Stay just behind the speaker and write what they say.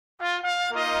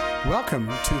Welcome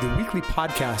to the weekly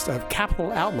podcast of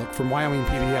Capital Outlook from Wyoming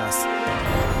PBS.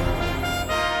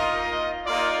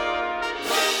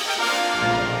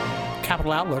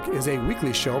 Capital Outlook is a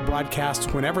weekly show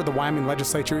broadcast whenever the Wyoming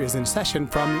legislature is in session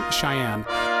from Cheyenne.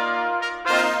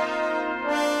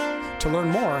 To learn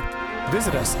more,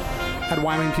 visit us at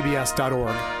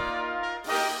wyomingpbs.org.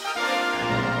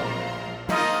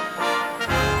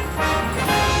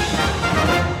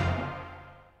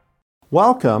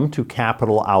 Welcome to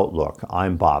Capital Outlook.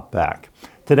 I'm Bob Beck.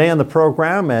 Today on the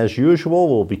program, as usual,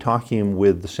 we'll be talking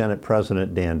with the Senate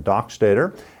President Dan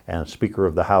Dockstader and Speaker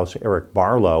of the House Eric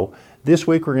Barlow. This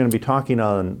week we're going to be talking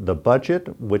on the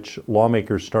budget, which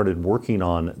lawmakers started working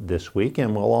on this week,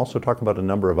 and we'll also talk about a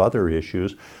number of other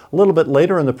issues. A little bit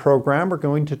later in the program, we're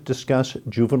going to discuss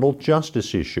juvenile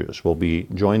justice issues. We'll be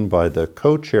joined by the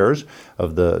co-chairs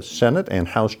of the Senate and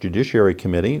House Judiciary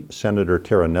Committee, Senator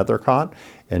Tara Nethercott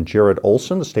and Jared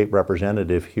Olson, the state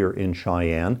representative here in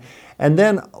Cheyenne. And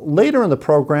then later in the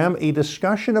program, a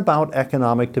discussion about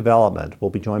economic development.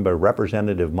 We'll be joined by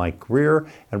Representative Mike Greer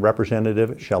and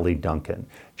Representative Shelley Duncan.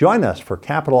 Join us for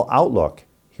Capital Outlook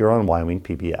here on Wyoming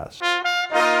PBS.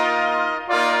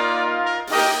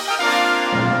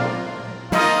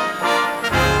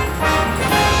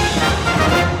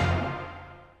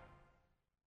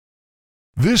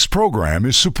 This program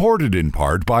is supported in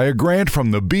part by a grant from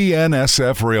the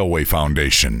BNSF Railway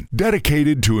Foundation,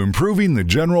 dedicated to improving the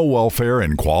general welfare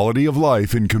and quality of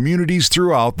life in communities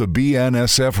throughout the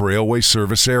BNSF Railway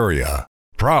service area.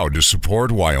 Proud to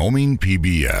support Wyoming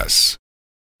PBS.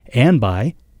 And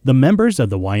by the members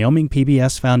of the Wyoming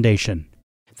PBS Foundation.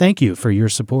 Thank you for your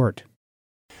support.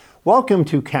 Welcome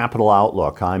to Capital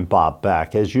Outlook. I'm Bob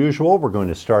Beck. As usual, we're going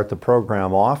to start the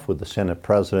program off with the Senate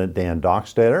President Dan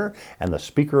Dockstader and the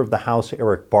Speaker of the House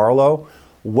Eric Barlow.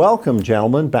 Welcome,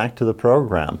 gentlemen, back to the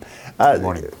program. Good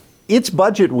morning. It's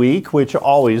budget week, which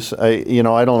always, I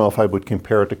don't know if I would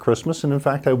compare it to Christmas, and in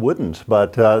fact I wouldn't,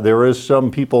 but there is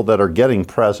some people that are getting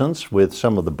presents with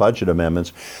some of the budget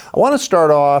amendments. I want to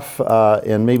start off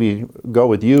and maybe go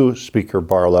with you, Speaker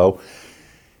Barlow.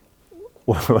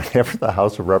 Whenever the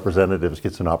House of Representatives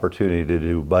gets an opportunity to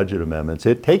do budget amendments,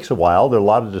 it takes a while. There's a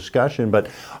lot of discussion, but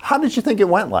how did you think it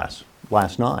went last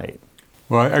night?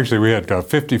 Well, actually, we had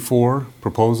 54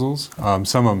 proposals, some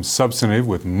of them substantive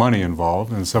with money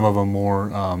involved, and some of them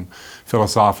more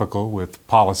philosophical with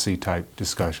policy-type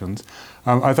discussions.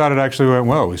 I thought it actually went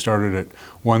well. We started at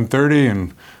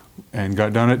 1:30 and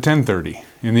got done at 10:30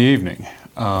 in the evening.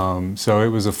 So it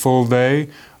was a full day.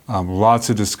 Lots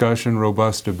of discussion,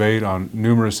 robust debate on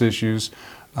numerous issues,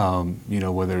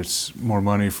 whether it's more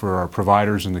money for our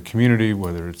providers in the community,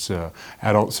 whether it's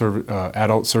adult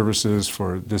services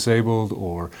for disabled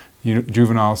or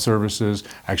juvenile services,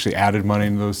 actually added money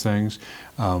into those things,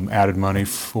 added money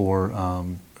for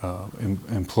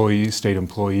employees, state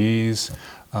employees.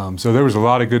 So there was a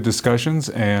lot of good discussions,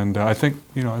 and I think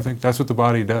that's what the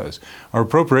body does. Our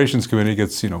Appropriations Committee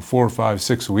gets 4, 5,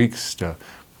 6 weeks to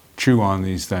chew on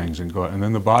these things and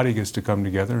then the body gets to come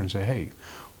together and say, hey,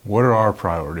 what are our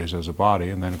priorities as a body?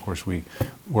 And then of course we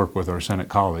work with our Senate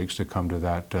colleagues to come to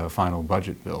that final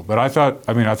budget bill. But I thought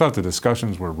the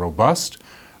discussions were robust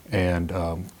and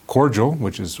cordial,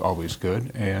 which is always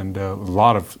good, and a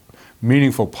lot of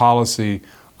meaningful policy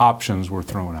options were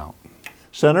thrown out.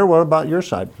 Senator, what about your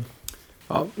side?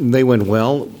 They went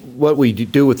well. What we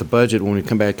do with the budget when we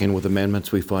come back in with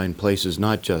amendments, we find places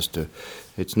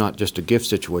it's not just a gift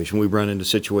situation. We run into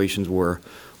situations where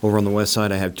over on the west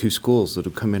side I have 2 schools that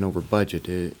have come in over budget.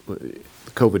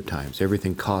 COVID times,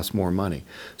 everything costs more money.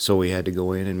 So we had to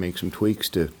go in and make some tweaks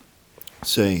to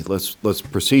say, let's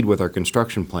proceed with our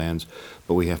construction plans,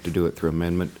 but we have to do it through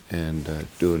amendment and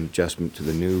do an adjustment to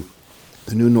the new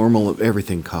normal of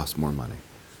everything costs more money.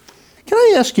 Can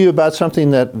I ask you about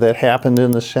something that happened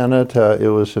in the Senate? It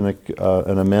was an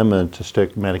amendment to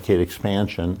stick Medicaid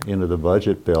expansion into the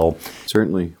budget bill.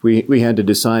 Certainly. We had to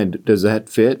decide, does that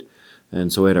fit?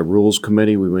 And so we had a rules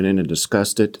committee. We went in and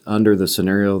discussed it under the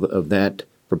scenario of that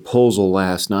proposal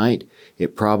last night.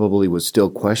 It probably was still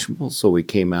questionable, so we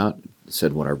came out and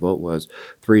said what our vote was,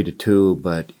 3-2,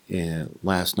 but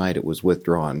last night it was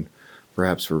withdrawn,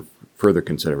 perhaps for further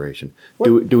consideration.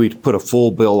 Do we put a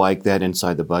full bill like that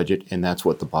inside the budget? And that's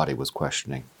what the body was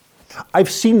questioning.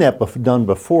 I've seen that done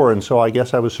before, and so I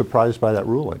guess I was surprised by that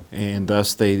ruling. And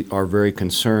thus they are very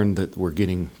concerned that we're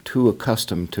getting too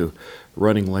accustomed to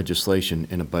running legislation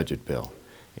in a budget bill.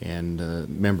 And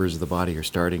members of the body are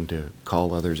starting to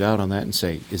call others out on that and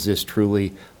say, is this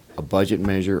truly a budget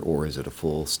measure or is it a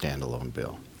full standalone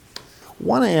bill? I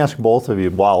want to ask both of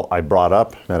you, while I brought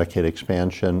up Medicaid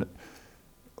expansion,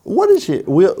 What is it?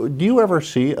 Do you ever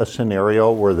see a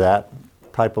scenario where that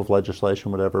type of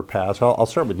legislation would ever pass? I'll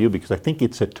start with you because I think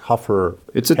it's a tougher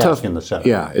task in the Senate.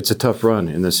 Yeah, it's a tough run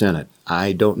in the Senate.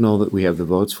 I don't know that we have the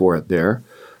votes for it there.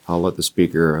 I'll let the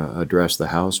Speaker address the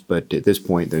House, but at this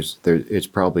point, it's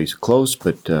probably close,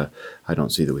 but I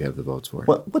don't see that we have the votes for it.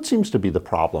 What seems to be the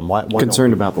problem? Why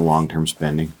Concerned about the long-term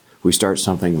spending. We start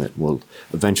something that will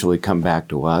eventually come back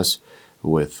to us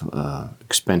with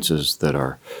expenses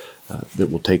that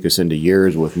will take us into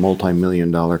years with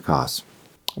multi-million-dollar costs.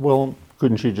 Well,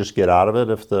 couldn't you just get out of it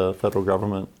if the federal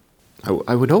government?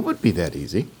 I would hope it'd be that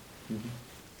easy.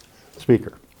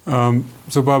 Speaker.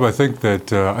 So, Bob, I think that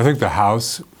the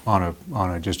House,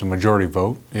 on just a majority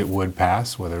vote, it would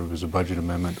pass, whether it was a budget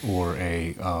amendment or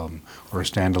a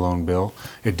standalone bill.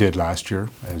 It did last year,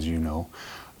 as you know.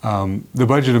 The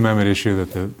budget amendment issue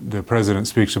that the president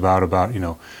speaks about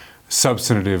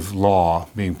substantive law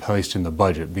being placed in the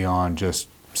budget beyond just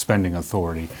spending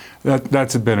authority,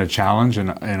 that's been a challenge,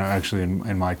 and actually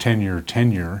in my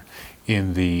tenure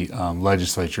in the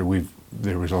legislature,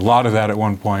 there was a lot of that at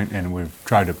one point, and we've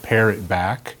tried to pare it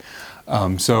back.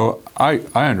 So I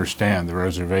understand the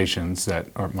reservations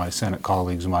that my Senate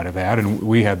colleagues might have had, and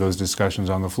we had those discussions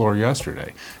on the floor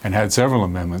yesterday and had several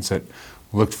amendments that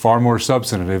looked far more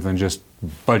substantive than just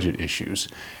budget issues.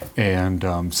 And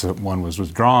so one was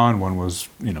withdrawn, one was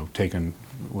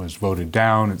was voted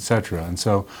down, et cetera. And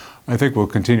so I think we'll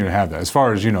continue to have that. As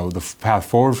far as the path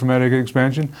forward for Medicaid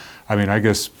expansion, I mean, I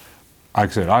guess,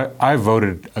 like I said, I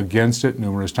voted against it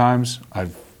numerous times. I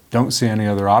don't see any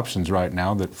other options right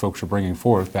now that folks are bringing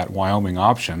forth, that Wyoming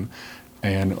option.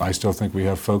 And I still think we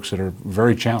have folks that are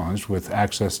very challenged with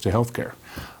access to health care,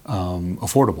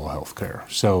 affordable health care.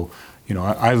 So,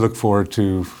 I look forward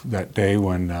to that day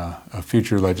when a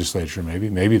future legislature,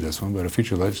 maybe this one, but a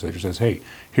future legislature says, hey,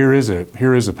 here is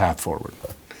a path forward.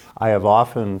 I have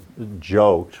often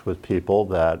joked with people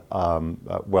that,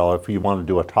 if you want to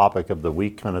do a topic of the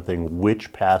week kind of thing,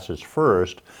 which passes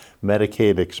first,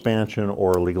 Medicaid expansion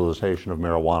or legalization of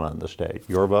marijuana in the state?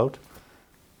 Your vote?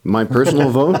 My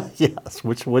personal vote? Yes.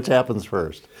 Which happens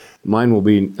first? Mine will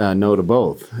be no to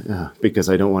both, because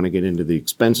I don't want to get into the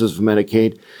expenses of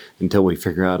Medicaid until we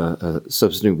figure out a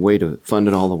substantive way to fund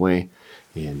it all the way,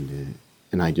 and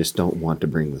I just don't want to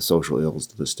bring the social ills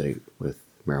to the state with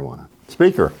marijuana.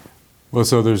 Speaker. Well,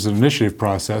 so there's an initiative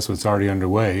process that's already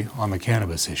underway on the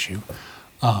cannabis issue.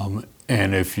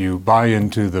 And if you buy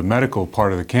into the medical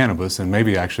part of the cannabis, and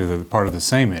maybe actually the part of the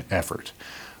same effort,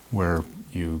 where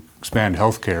you expand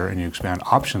healthcare and you expand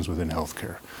options within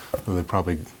healthcare, so they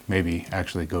probably maybe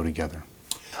actually go together.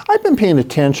 I've been paying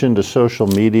attention to social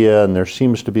media, and there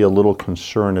seems to be a little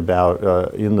concern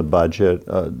about, in the budget,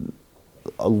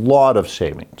 a lot of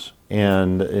savings.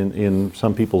 And in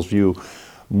some people's view,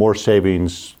 more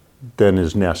savings than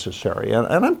is necessary. And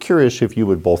I'm curious if you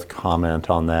would both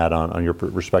comment on that on your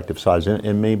respective sides.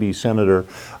 And maybe, Senator,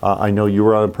 I know you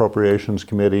were on Appropriations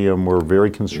Committee and we're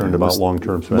very concerned about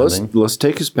long-term spending. Let's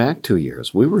take us back 2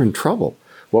 years. We were in trouble.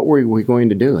 What were we going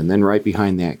to do? And then right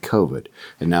behind that, COVID.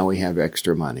 And now we have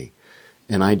extra money.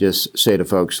 And I just say to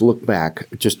folks, look back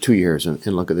just 2 years and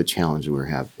look at the challenge we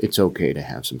have. It's okay to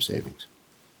have some savings.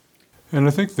 And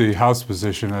I think the House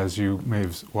position, as you may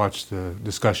have watched the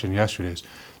discussion yesterday, is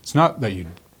it's not that you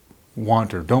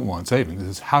want or don't want savings,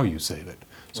 it's how you save it.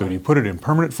 So do you put it in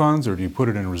permanent funds, or do you put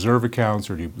it in reserve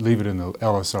accounts, or do you leave it in the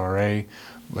LSRA,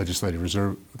 Legislative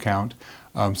Reserve Account,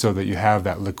 so that you have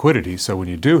that liquidity. So when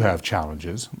you do have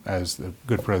challenges, as the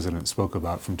good president spoke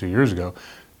about from 2 years ago,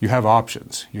 you have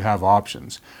options. You have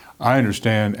options. I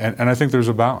understand, and I think there's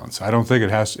a balance. I don't think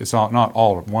it's not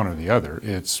all one or the other.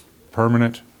 It's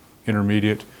permanent,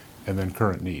 intermediate, and then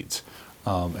current needs.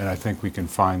 And I think we can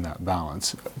find that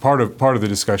balance. Part of the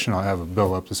discussion, I'll have a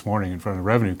bill up this morning in front of the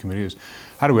Revenue Committee, is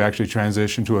how do we actually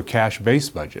transition to a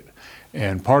cash-based budget?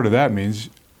 And part of that means,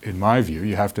 in my view,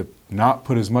 you have to not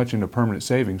put as much into permanent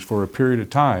savings for a period of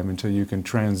time until you can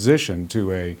transition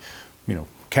to a,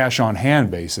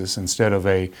 cash-on-hand basis instead of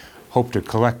a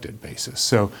hope-to-collect-it basis.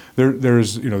 So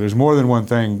there's more than one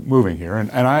thing moving here,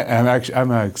 and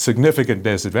I'm a significant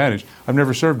disadvantage. I've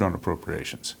never served on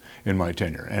appropriations in my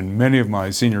tenure, and many of my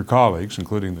senior colleagues,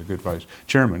 including the good vice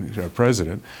chairman,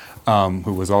 president,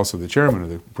 who was also the chairman of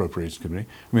the Appropriations Committee,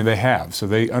 they have. So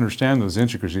they understand those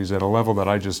intricacies at a level that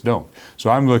I just don't. So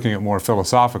I'm looking at more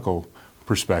philosophical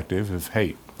perspective of,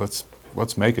 hey,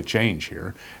 let's make a change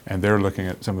here, and they're looking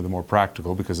at some of the more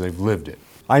practical because they've lived it.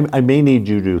 I may need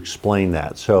you to explain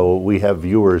that. So we have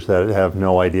viewers that have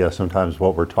no idea sometimes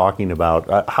what we're talking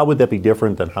about. How would that be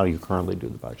different than how you currently do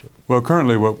the budget? Well,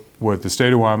 currently what the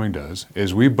state of Wyoming does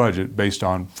is we budget based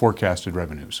on forecasted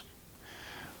revenues.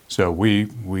 So we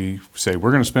say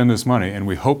we're going to spend this money, and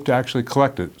we hope to actually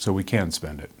collect it so we can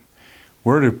spend it.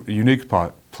 We're at a unique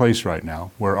place right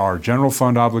now where our general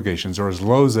fund obligations are as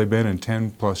low as they've been in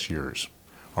 10 plus years.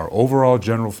 Our overall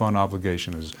general fund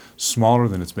obligation is smaller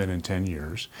than it's been in 10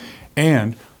 years,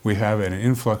 and we have an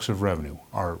influx of revenue.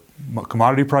 Our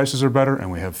commodity prices are better,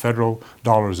 and we have federal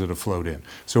dollars that have flowed in.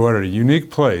 So we're at a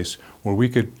unique place where we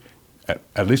could,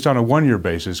 at least on a one-year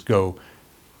basis, go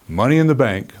money in the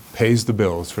bank pays the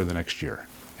bills for the next year.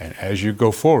 And as you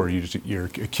go forward, you're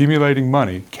accumulating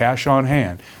money, cash on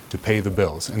hand, to pay the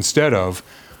bills. Instead of,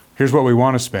 here's what we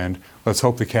want to spend, let's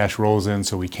hope the cash rolls in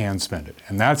so we can spend it.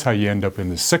 And that's how you end up in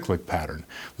the cyclic pattern.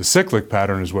 The cyclic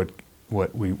pattern is what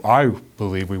I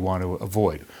believe we want to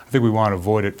avoid. I think we want to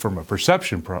avoid it from a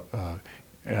perception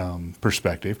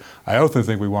perspective. I also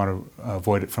think we want to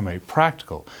avoid it from a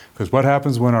practical, because what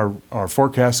happens when our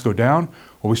forecasts go down?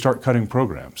 Well, we start cutting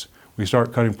programs.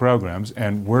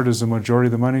 And where does the majority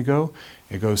of the money go?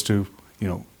 It goes to,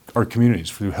 our communities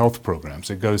through health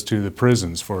programs. It goes to the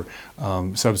prisons for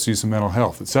substance and mental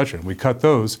health, et cetera. And we cut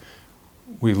those,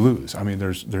 we lose. I mean,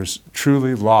 there's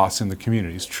truly loss in the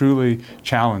communities, truly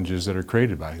challenges that are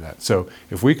created by that. So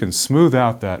if we can smooth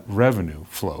out that revenue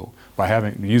flow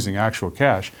by using actual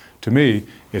cash, to me,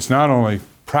 it's not only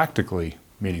practically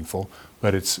meaningful,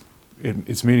 but it's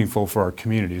meaningful for our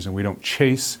communities, and we don't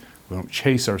chase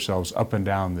ourselves up and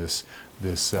down this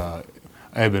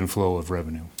ebb and flow of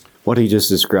revenue. What he just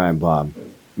described, Bob,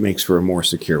 makes for a more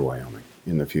secure Wyoming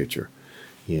in the future.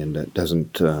 And it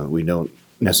doesn't, we don't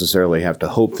necessarily have to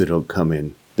hope that it'll come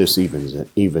in. This evens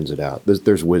it out.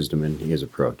 There's wisdom in his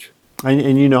approach.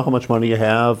 And you know how much money you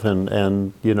have,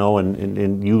 and you know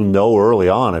early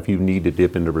on if you need to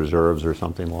dip into reserves or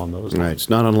something along those lines. Right. It's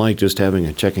not unlike just having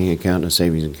a checking account and a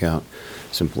savings account.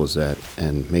 Simple as that,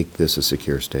 and make this a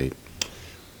secure state.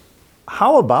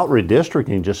 How about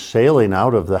redistricting, just sailing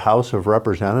out of the House of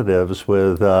Representatives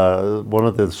with one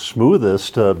of the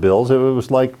smoothest bills? It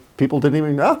was like people didn't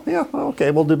even,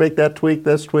 okay, we'll make that tweak,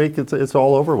 this tweak, it's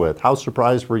all over with. How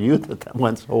surprised were you that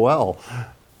went so well?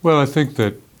 Well, I think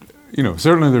that,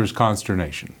 certainly there was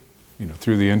consternation.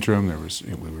 Through the interim,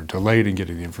 we were delayed in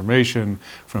getting the information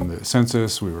from the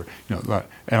census. We were, and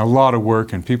a lot of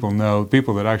work, and people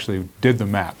that actually did the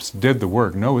maps, did the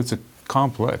work, know it's a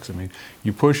complex. I mean,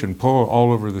 you push and pull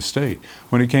all over the state.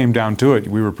 When it came down to it,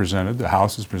 the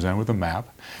House was presented with a map,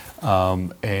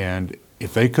 and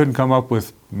if they couldn't come up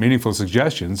with meaningful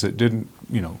suggestions that didn't,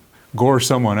 gore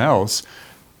someone else,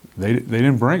 they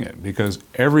didn't bring it, because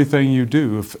everything you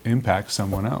do impacts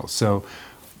someone else. So,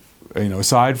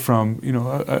 aside from,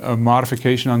 a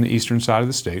modification on the eastern side of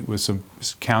the state with some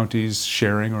counties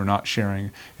sharing or not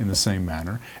sharing in the same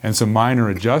manner, and some minor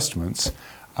adjustments,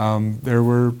 there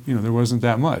wasn't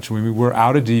that much. We're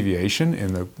out of deviation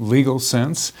in the legal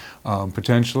sense,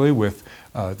 potentially with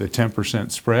the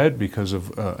 10% spread because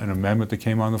of an amendment that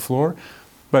came on the floor.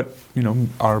 But,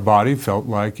 our body felt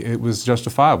like it was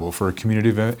justifiable for a community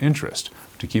of interest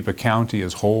to keep a county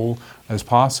as whole as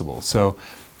possible. So,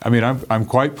 I'm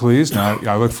quite pleased. Now,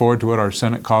 I look forward to what our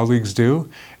Senate colleagues do,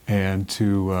 and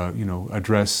to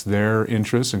address their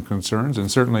interests and concerns. And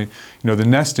certainly, the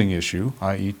nesting issue,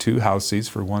 i.e. 2 House seats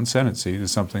for 1 Senate seat,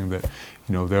 is something that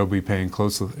they'll be paying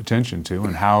close attention to,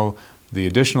 and how the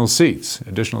additional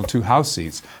 2 House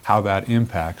seats, how that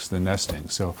impacts the nesting.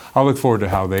 So I'll look forward to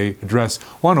how they address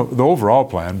the overall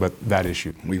plan, but that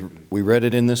issue. We read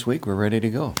it in this week. We're ready to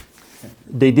go.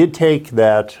 They did take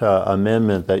that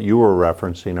amendment that you were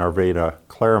referencing, Arvada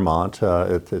Claremont.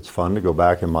 It's fun to go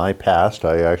back in my past.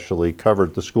 I actually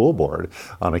covered the school board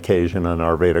on occasion on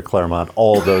Arvada Claremont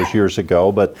all those years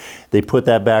ago, but they put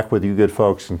that back with you good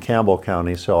folks in Campbell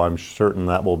County, so I'm certain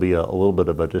that will be a little bit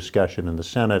of a discussion in the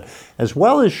Senate, as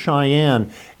well as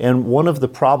Cheyenne. And one of the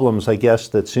problems, I guess,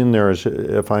 that's in there is,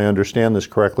 if I understand this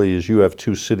correctly, is you have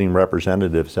 2 sitting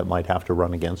representatives that might have to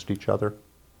run against each other.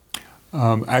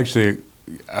 Actually,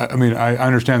 I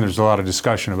understand there's a lot of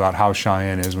discussion about how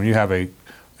Cheyenne is. When you have a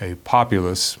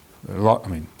populace,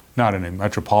 not in a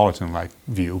metropolitan-like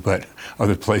view, but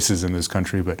other places in this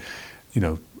country, but,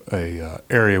 a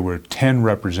area where 10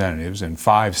 representatives and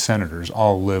 5 senators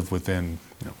all live within,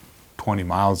 20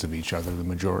 miles of each other,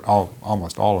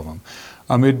 almost all of them.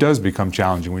 It does become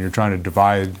challenging when you're trying to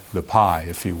divide the pie,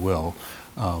 if you will,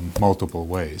 multiple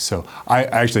ways. So I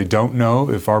actually don't know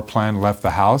if our plan left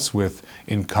the House with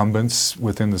incumbents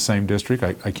within the same district.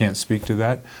 I can't speak to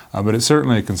that, but it's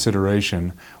certainly a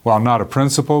consideration. While not a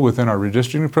principle within our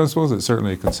redistricting principles, it's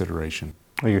certainly a consideration.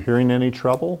 Are you hearing any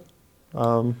trouble?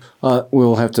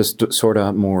 We'll have to sort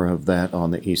out more of that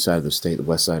on the east side of the state. The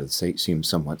west side of the state seems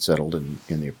somewhat settled in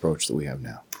the approach that we have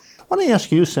now. I want to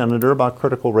ask you, Senator, about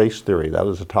critical race theory. That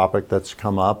was a topic that's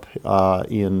come up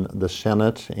in the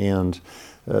Senate and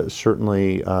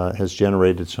certainly has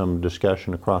generated some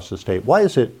discussion across the state. Why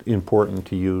is it important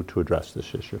to you to address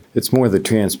this issue? It's more the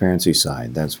transparency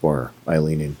side. That's where I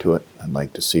lean into it. I'd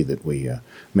like to see that we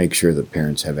make sure that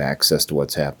parents have access to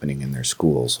what's happening in their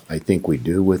schools. I think we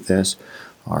do with this.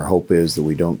 Our hope is that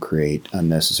we don't create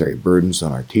unnecessary burdens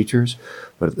on our teachers,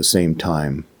 but at the same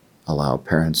time allow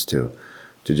parents to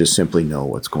just simply know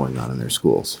what's going on in their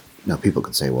schools. Now, people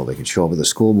can say, well, they can show up at the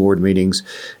school board meetings,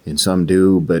 and some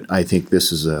do, but I think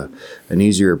this is an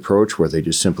easier approach where they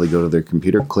just simply go to their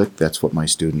computer, click, that's what my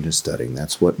student is studying.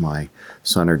 That's what my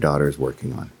son or daughter is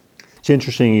working on. It's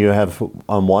interesting, you have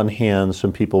on one hand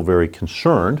some people very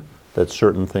concerned that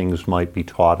certain things might be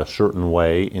taught a certain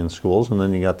way in schools, and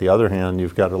then you got the other hand,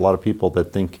 you've got a lot of people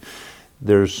that think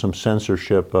there's some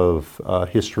censorship of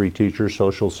history teachers,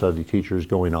 social study teachers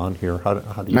going on here. How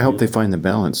do you? I hope they find the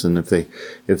balance, and if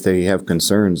they have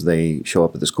concerns, they show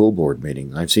up at the school board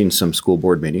meeting. I've seen some school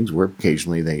board meetings where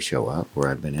occasionally they show up,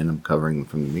 where I've been in them covering them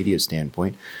from the media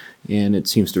standpoint, and it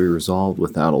seems to be resolved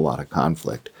without a lot of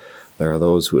conflict. There are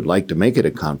those who would like to make it a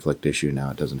conflict issue.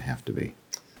 Now it doesn't have to be.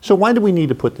 So why do we need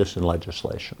to put this in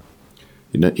legislation?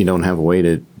 You don't have a way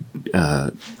to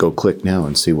go click now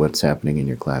and see what's happening in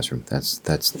your classroom. That's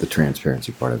the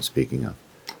transparency part I'm speaking of.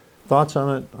 Thoughts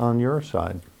on it on your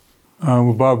side?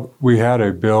 Well, Bob, we had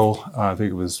a bill, I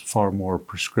think it was far more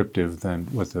prescriptive than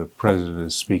what the president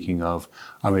is speaking of.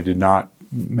 It did not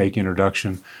make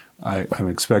introduction. I'm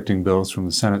expecting bills from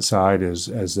the Senate side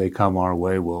as they come our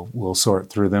way. We'll sort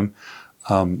through them.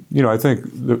 I think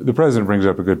the president brings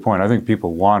up a good point. I think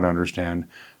people want to understand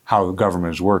how the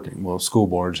government is working. Well, school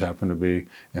boards happen to be,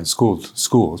 and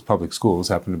public schools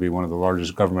happen to be one of the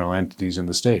largest governmental entities in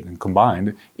the state, and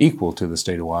combined equal to the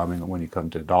state of Wyoming when you come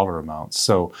to dollar amounts.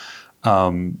 So,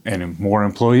 and more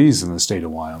employees in the state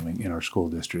of Wyoming in our school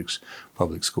districts,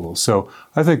 public schools. So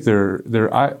I think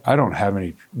I don't have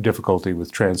any difficulty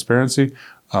with transparency.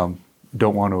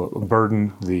 Don't want to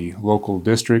burden the local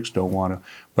districts,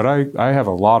 but I have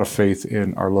a lot of faith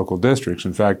in our local districts.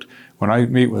 In fact, when I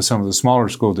meet with some of the smaller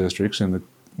school districts in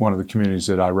one of the communities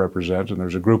that I represent, and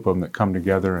there's a group of them that come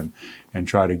together and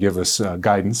try to give us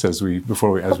guidance as we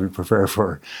prepare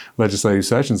for legislative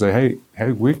sessions, say,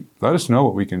 hey, let us know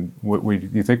what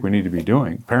you think we need to be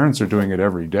doing. Parents are doing it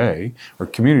every day, our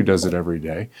community does it every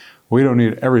day. We don't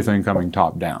need everything coming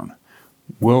top down.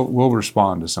 We'll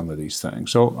respond to some of these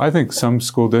things. So I think some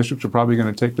school districts are probably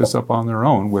going to take this up on their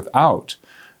own without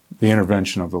the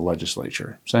intervention of the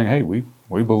legislature, saying, hey, we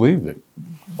believe that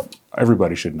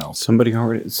everybody should know.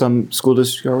 Some school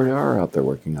districts already are out there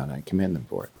working on it. I commend them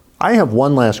for it. I have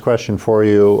one last question for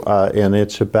you, and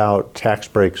it's about tax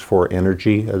breaks for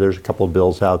energy. There's a couple of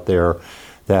bills out there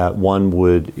that one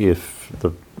would, if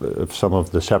some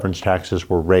of the severance taxes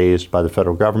were raised by the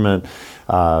federal government,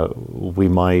 we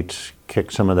might kick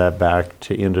some of that back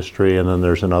to industry. And then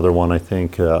there's another one, I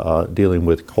think, dealing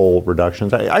with coal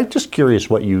reductions. I'm just curious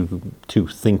what you two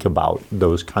think about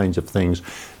those kinds of things,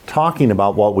 talking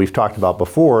about what we've talked about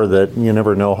before, that you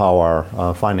never know how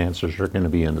our finances are going to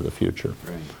be into the future.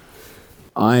 Right.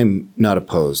 I'm not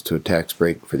opposed to a tax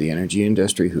break for the energy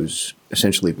industry, who's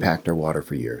essentially packed our water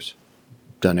for years.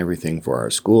 Done everything for our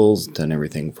schools, done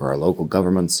everything for our local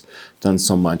governments, done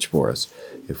so much for us.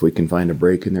 If we can find a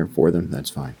break in there for them, that's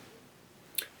fine.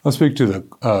 I'll speak to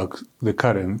the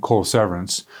cut in coal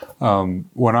severance.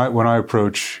 When I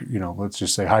approach, let's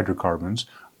just say hydrocarbons,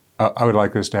 I would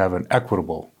like us to have an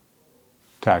equitable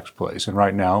tax place. And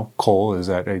right now, coal is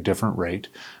at a different rate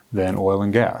than oil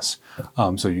and gas.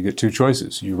 So you get two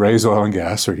choices. You raise oil and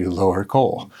gas or you lower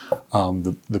coal.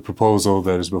 The proposal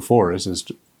that is before us is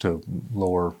to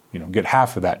lower, get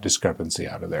half of that discrepancy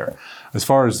out of there. As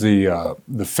far as the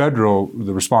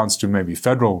response to maybe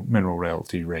federal mineral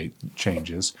royalty rate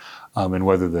changes, and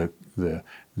whether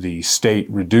the state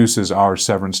reduces our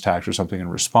severance tax or something in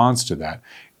response to that,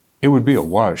 it would be a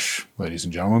wash, ladies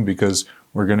and gentlemen, because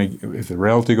if the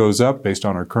royalty goes up based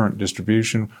on our current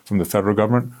distribution from the federal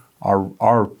government,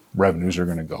 our revenues are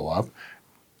going to go up.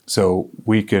 So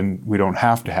we don't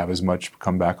have to have as much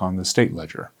come back on the state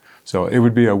ledger. So it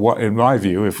would be in my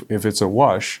view, if it's a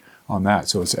wash on that.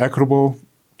 So it's equitable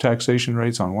taxation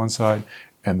rates on one side,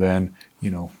 and then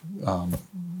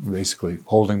basically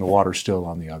holding the water still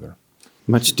on the other.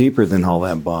 Much deeper than all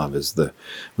that, Bob, is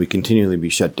we continually be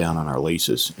shut down on our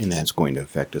leases, and that's going to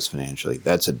affect us financially.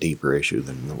 That's a deeper issue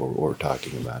than what we're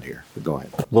talking about here. But go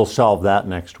ahead. We'll solve that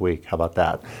next week. How about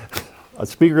that?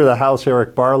 Speaker of the House,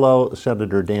 Eric Barlow,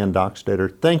 Senator Dan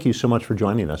Dockstader, thank you so much for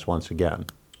joining us once again.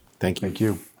 Thank you. Thank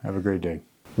you. Have a great day.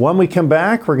 When we come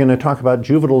back, we're going to talk about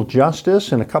juvenile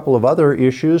justice and a couple of other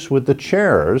issues with the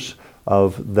chairs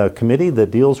of the committee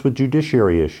that deals with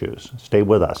judiciary issues. Stay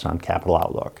with us on Capital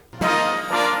Outlook.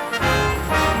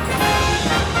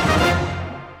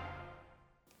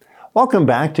 Welcome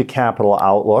back to Capital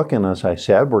Outlook, and as I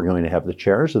said, we're going to have the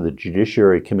chairs of the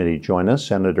Judiciary Committee join us,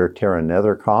 Senator Tara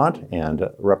Nethercott and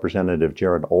Representative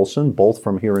Jared Olson, both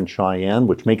from here in Cheyenne,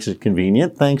 which makes it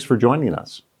convenient. Thanks for joining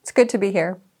us. It's good to be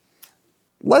here.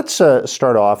 Let's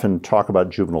start off and talk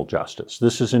about juvenile justice.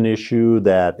 This is an issue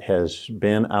that has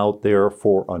been out there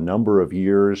for a number of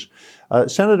years.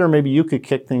 Senator, maybe you could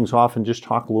kick things off and just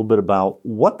talk a little bit about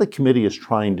what the committee is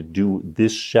trying to do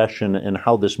this session and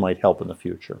how this might help in the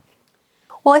future.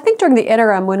 Well, I think during the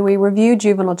interim, when we reviewed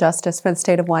juvenile justice for the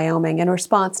state of Wyoming in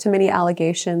response to many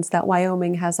allegations that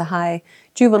Wyoming has a high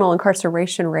juvenile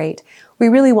incarceration rate, we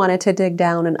really wanted to dig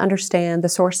down and understand the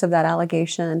source of that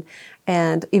allegation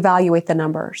and evaluate the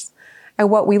numbers. And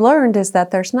what we learned is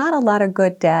that there's not a lot of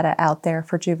good data out there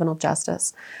for juvenile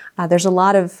justice. There's a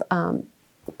lot of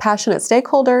passionate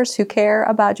stakeholders who care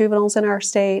about juveniles in our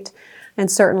state, and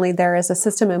certainly there is a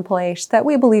system in place that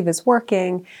we believe is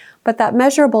working, but that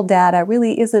measurable data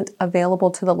really isn't available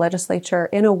to the legislature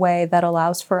in a way that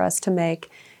allows for us to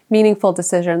make meaningful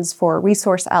decisions for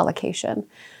resource allocation.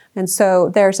 And so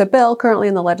there's a bill currently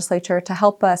in the legislature to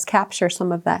help us capture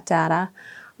some of that data.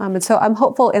 And so I'm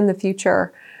hopeful in the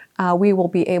future we will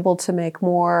be able to make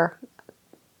more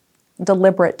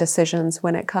deliberate decisions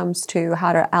when it comes to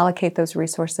how to allocate those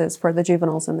resources for the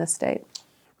juveniles in this state.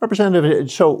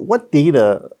 Representative, so what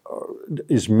data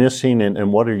is missing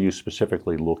and what are you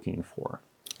specifically looking for?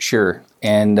 Sure,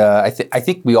 and I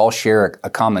think we all share a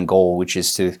common goal, which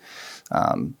is to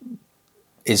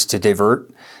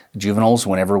divert juveniles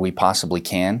whenever we possibly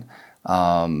can,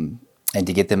 and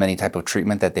to get them any type of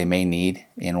treatment that they may need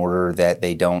in order that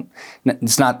they don't.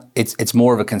 It's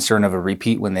more of a concern of a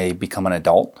repeat when they become an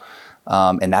adult,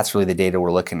 and that's really the data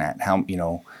we're looking at. How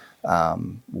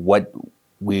what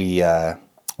we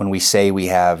when we say we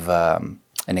have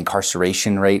an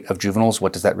incarceration rate of juveniles,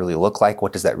 what does that really look like?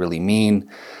 What does that really mean?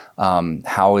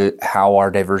 How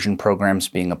are diversion programs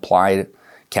being applied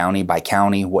county by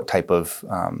county? What type of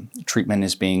treatment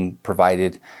is being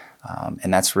provided?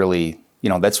 And that's really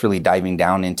diving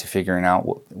down into figuring out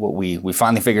what we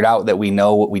finally figured out that we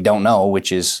know what we don't know,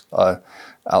 which is a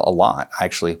lot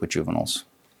actually with juveniles.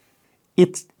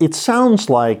 It sounds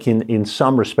like in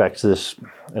some respects this,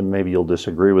 and maybe you'll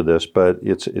disagree with this, but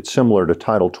it's similar to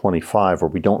Title 25 where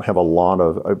we don't have a lot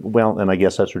of, and I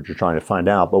guess that's what you're trying to find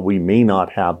out, but we may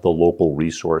not have the local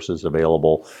resources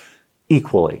available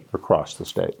equally across the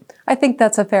state. I think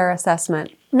that's a fair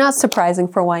assessment. Not surprising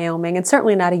for Wyoming, and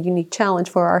certainly not a unique challenge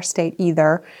for our state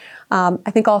either. I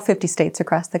think all 50 states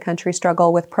across the country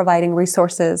struggle with providing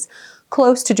resources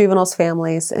close to juveniles'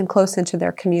 families and close into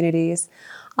their communities.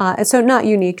 And so not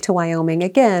unique to Wyoming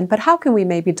again, but how can we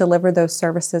maybe deliver those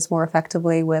services more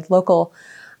effectively with local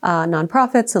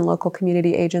nonprofits and local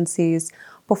community agencies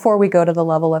before we go to the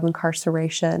level of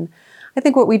incarceration? I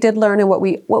think what we did learn and what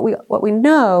we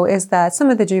know is that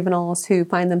some of the juveniles who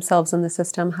find themselves in the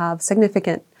system have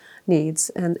significant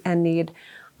needs and need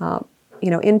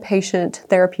inpatient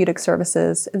therapeutic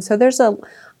services. And so there's a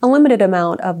limited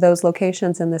amount of those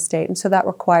locations in the state. And so that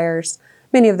requires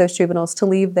many of those juveniles to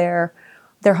leave their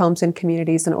homes and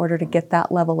communities in order to get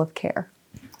that level of care.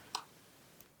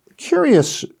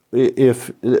 Curious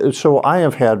so I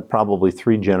have had probably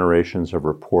 3 generations of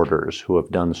reporters who have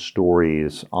done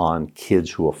stories on kids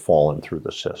who have fallen through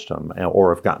the system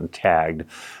or have gotten tagged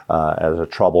as a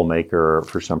troublemaker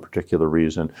for some particular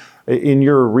reason. In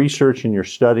your research and your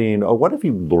studying, what have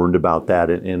you learned about that?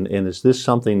 And is this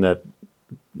something that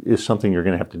is something you're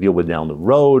going to have to deal with down the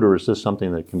road, or is this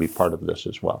something that can be part of this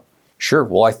as well? Sure.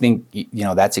 Well, I think,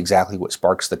 that's exactly what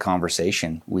sparks the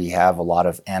conversation. We have a lot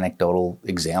of anecdotal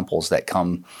examples that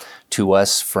come to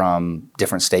us from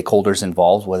different stakeholders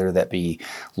involved, whether that be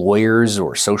lawyers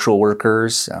or social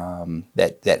workers,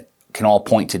 that can all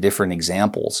point to different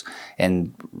examples.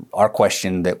 And our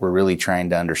question that we're really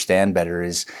trying to understand better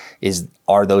is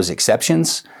are those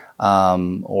exceptions?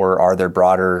 Or are they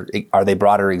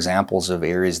broader examples of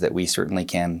areas that we certainly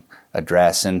can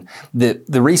address? And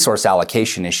the resource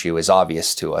allocation issue is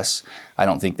obvious to us. I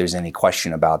don't think there's any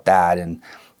question about that. And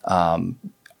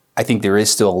I think there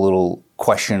is still a little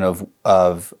question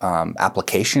of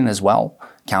application as well,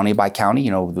 county by county.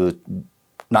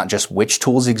 Not just which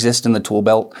tools exist in the tool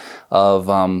belt of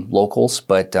locals,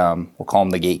 but we'll call them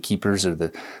the gatekeepers or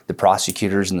the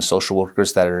prosecutors and the social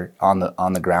workers that are on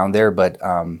the ground there. But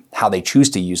how they choose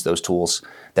to use those tools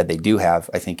that they do have,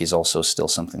 I think, is also still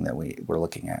something that we're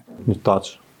looking at. Your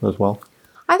thoughts as well?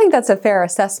 I think that's a fair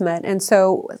assessment. And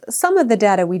so some of the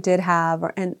data we did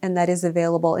have and that is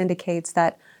available indicates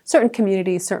that certain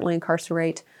communities certainly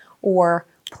incarcerate or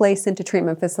place into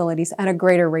treatment facilities at a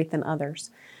greater rate than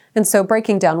others. And so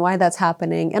breaking down why that's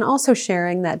happening and also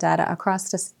sharing that data across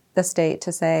the state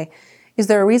to say, is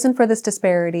there a reason for this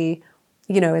disparity?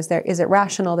 Is it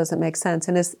rational? Does it make sense?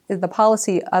 And is the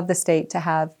policy of the state to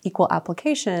have equal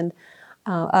application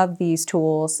of these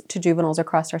tools to juveniles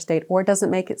across our state, or does it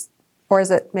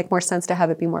make more sense to have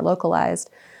it be more localized?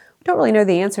 We don't really know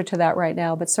the answer to that right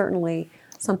now, but certainly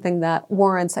something that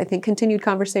warrants, I think, continued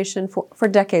conversation for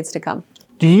decades to come.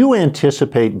 Do you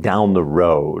anticipate down the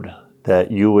road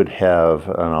that you would have,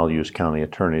 and I'll use county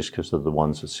attorneys because they're the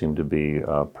ones that seem to be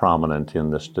prominent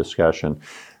in this discussion,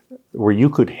 where you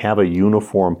could have a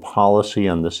uniform policy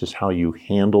and this is how you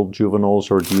handle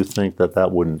juveniles, or do you think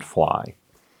that wouldn't fly?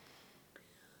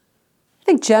 I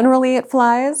think generally it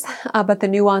flies, but the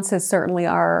nuances certainly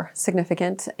are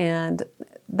significant, and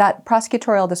that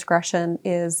prosecutorial discretion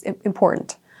is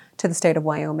important to the state of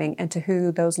Wyoming and to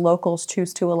who those locals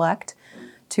choose to elect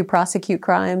to prosecute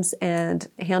crimes and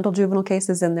handle juvenile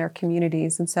cases in their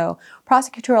communities. And so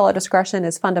prosecutorial discretion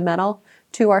is fundamental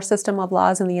to our system of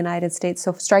laws in the United States.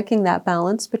 So striking that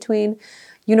balance between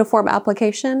uniform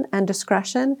application and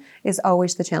discretion is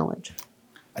always the challenge.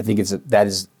 I think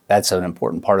that's an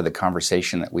important part of the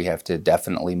conversation that we have to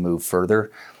definitely move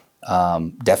further.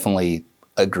 Definitely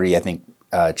agree. I think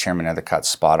Chairman Ethercott's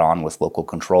spot on with local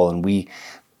control, and we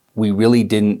really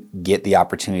didn't get the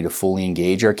opportunity to fully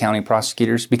engage our county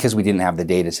prosecutors because we didn't have the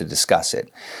data to discuss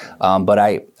it. But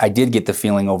I did get the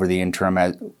feeling over the interim,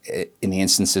 in the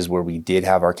instances where we did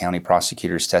have our county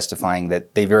prosecutors testifying,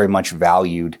 that they very much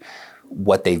valued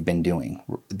what they've been doing.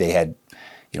 They had,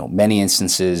 many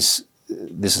instances.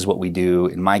 This is what we do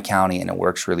in my county, and it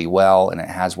works really well, and it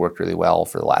has worked really well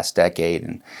for the last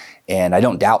decade. And I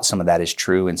don't doubt some of that is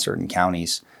true in certain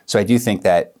counties. So I do think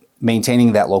that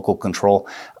maintaining that local control,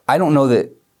 I don't know that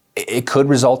it could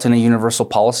result in a universal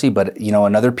policy, but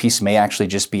another piece may actually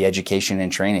just be education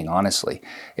and training, honestly.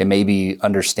 It may be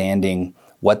understanding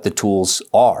what the tools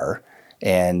are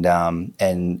and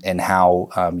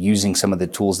how using some of the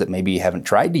tools that maybe you haven't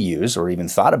tried to use or even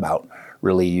thought about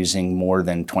really using more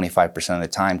than 25% of the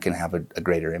time can have a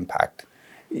greater impact.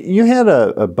 You had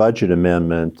a budget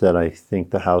amendment that I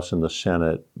think the House and the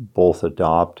Senate both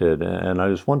adopted, and I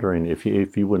was wondering if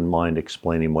you wouldn't mind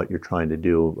explaining what you're trying to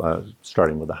do,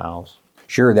 starting with the House.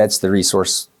 Sure, that's the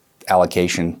resource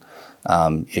allocation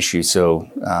issue. So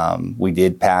we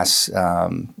did pass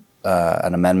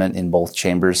an amendment in both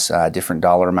chambers, different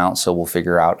dollar amounts. So we'll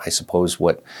figure out, I suppose,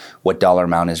 what dollar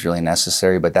amount is really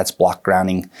necessary. But that's block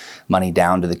granting money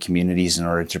down to the communities in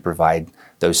order to provide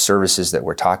those services that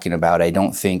we're talking about. I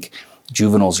don't think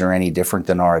juveniles are any different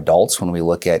than our adults when we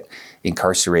look at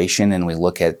incarceration and we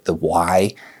look at the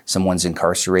why someone's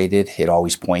incarcerated. It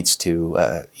always points to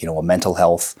a mental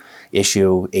health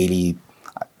issue 80%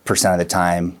 of the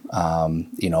time,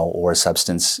 or a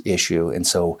substance issue. And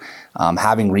so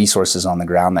having resources on the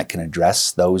ground that can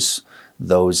address those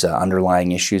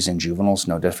underlying issues in juveniles,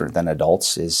 no different than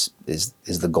adults, is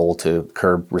the goal to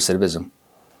curb recidivism.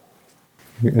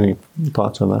 Any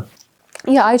thoughts on that?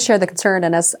 Yeah, I share the concern,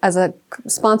 and as a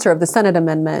sponsor of the Senate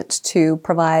amendment to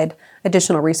provide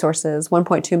additional resources,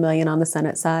 $1.2 million on the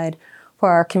Senate side for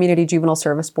our community juvenile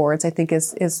service boards, I think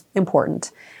is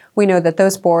important. We know that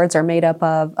those boards are made up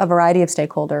of a variety of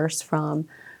stakeholders, from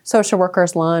social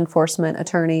workers, law enforcement,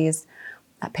 attorneys,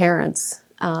 parents,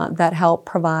 that help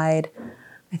provide,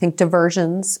 I think,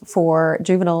 diversions for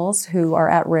juveniles who are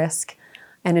at risk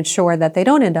and ensure that they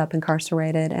don't end up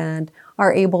incarcerated and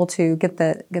are able to get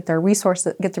the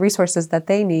resources that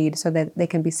they need so that they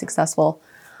can be successful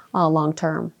long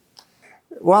term.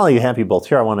 While you have you both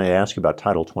here, I want to ask you about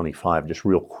Title 25 just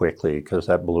real quickly, because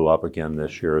that blew up again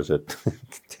this year, as it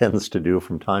tends to do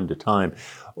from time to time.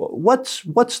 What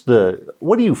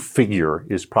do you figure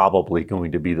is probably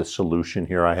going to be the solution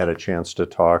here? I had a chance to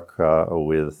talk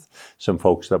with some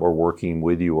folks that were working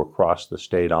with you across the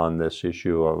state on this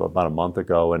issue about a month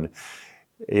ago, and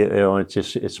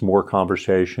it's more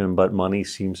conversation, but money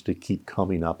seems to keep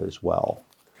coming up as well.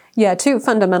 Yeah, two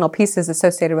fundamental pieces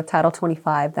associated with Title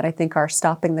 25 that I think are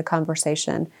stopping the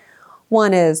conversation.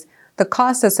 One is the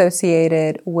cost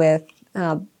associated with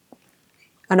an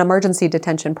emergency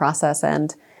detention process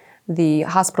and the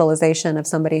hospitalization of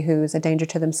somebody who's a danger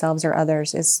to themselves or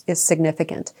others is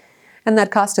significant. And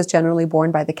that cost is generally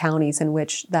borne by the counties in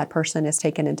which that person is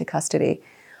taken into custody.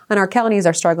 And our counties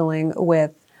are struggling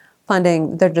with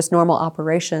funding their just normal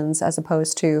operations as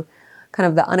opposed to kind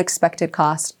of the unexpected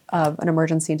cost of an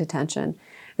emergency detention.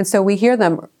 And so we hear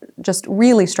them just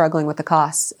really struggling with the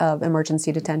costs of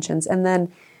emergency detentions, and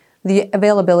then the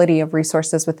availability of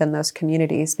resources within those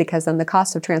communities, because then the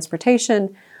cost of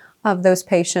transportation of those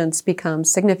patients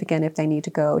becomes significant if they need to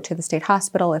go to the state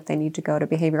hospital, if they need to go to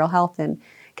behavioral health in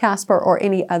Casper or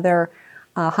any other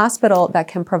hospital that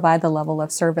can provide the level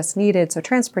of service needed. So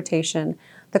transportation,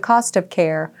 the cost of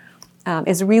care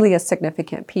is really a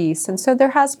significant piece. And so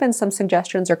there has been some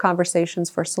suggestions or conversations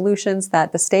for solutions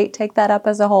that the state take that up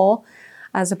as a whole,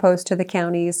 as opposed to the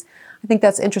counties. I think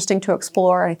that's interesting to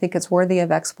explore. I think it's worthy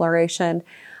of exploration.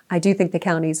 I do think the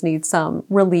counties need some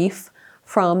relief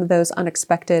from those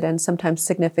unexpected and sometimes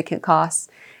significant costs.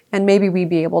 And maybe we'd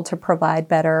be able to provide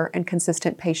better and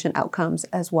consistent patient outcomes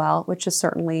as well, which is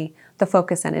certainly the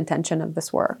focus and intention of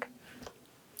this work.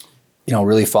 You know,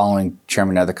 really following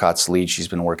Chairman Nethercott's lead, she's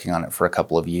been working on it for a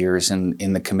couple of years. And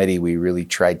in the committee, we really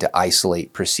tried to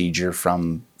isolate procedure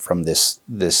from this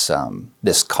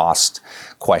cost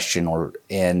question,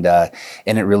 and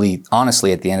it really,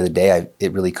 honestly, at the end of the day,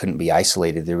 it really couldn't be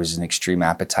isolated. There was an extreme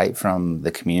appetite from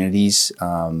the communities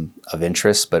of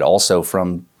interest, but also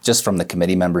from the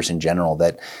committee members in general,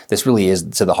 that this really is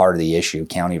to the heart of the issue,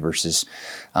 county versus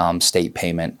state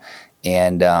payment.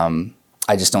 And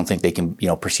I just don't think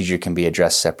procedure can be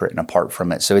addressed separate and apart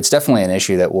from it. So it's definitely an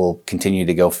issue that will continue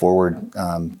to go forward,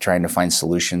 trying to find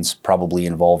solutions, probably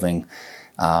involving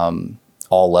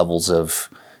all levels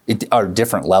or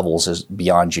different levels as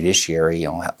beyond judiciary. You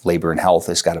know, labor and health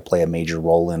has got to play a major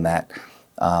role in that,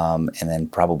 and then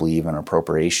probably even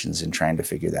appropriations in trying to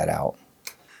figure that out.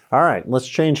 All right, let's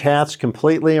change hats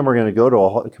completely, and we're going to go to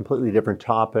a completely different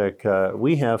topic.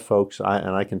 We have folks,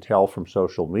 and I can tell from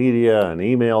social media and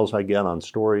emails I get on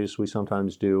stories we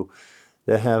sometimes do,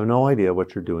 that have no idea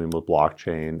what you're doing with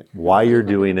blockchain, why you're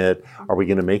doing it, are we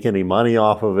going to make any money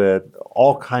off of it,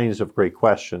 all kinds of great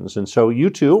questions. And so you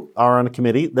two are on a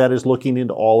committee that is looking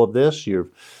into all of this.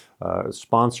 You've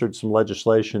sponsored some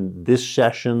legislation this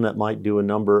session that might do a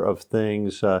number of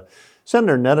things.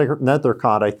 Senator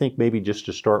Nethercott, I think maybe just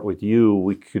to start with you,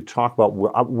 we could talk about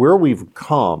where we've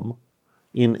come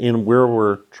in where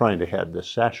we're trying to head this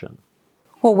session.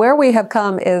 Well, where we have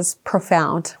come is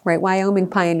profound, right? Wyoming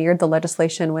pioneered the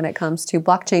legislation when it comes to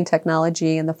blockchain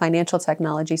technology and the financial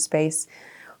technology space,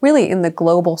 really in the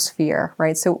global sphere,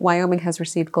 right? So Wyoming has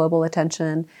received global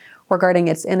attention regarding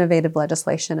its innovative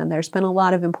legislation, and there's been a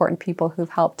lot of important people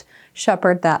who've helped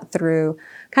shepherd that through.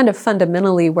 Kind of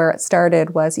fundamentally where it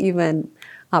started was even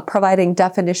providing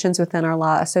definitions within our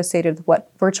law associated with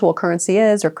what virtual currency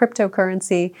is, or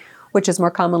cryptocurrency, which is more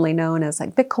commonly known as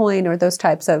like Bitcoin or those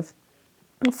types of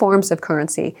forms of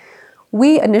currency.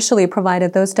 We initially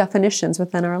provided those definitions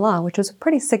within our law, which was a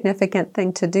pretty significant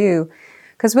thing to do,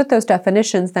 because with those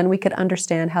definitions, then we could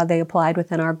understand how they applied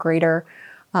within our greater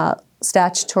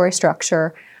statutory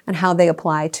structure and how they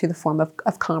apply to the form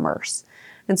of commerce.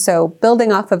 And so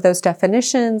building off of those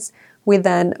definitions, we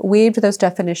then weaved those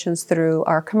definitions through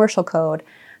our commercial code.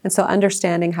 And so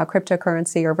understanding how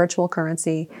cryptocurrency or virtual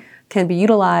currency can be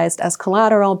utilized as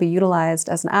collateral, be utilized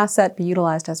as an asset, be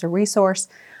utilized as a resource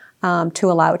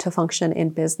to allow it to function in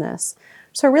business.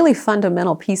 So really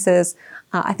fundamental pieces.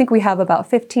 I think we have about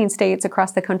 15 states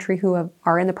across the country who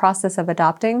are in the process of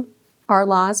adopting our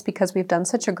laws because we've done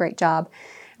such a great job.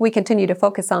 We continue to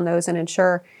focus on those and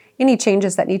ensure any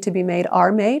changes that need to be made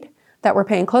are made, that we're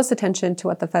paying close attention to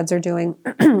what the feds are doing,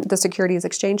 the Securities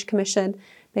Exchange Commission,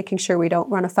 making sure we don't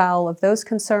run afoul of those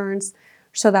concerns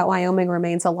so that Wyoming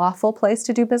remains a lawful place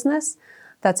to do business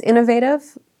that's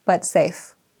innovative but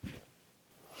safe.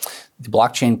 The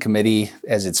blockchain committee,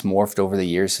 as it's morphed over the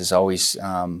years, has always,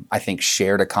 I think,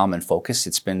 shared a common focus.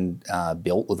 It's been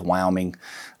built with Wyoming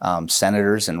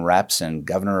senators and reps and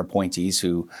governor appointees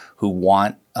who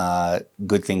want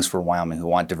good things for Wyoming, who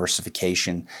want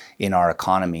diversification in our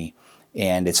economy.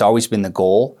 And it's always been the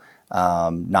goal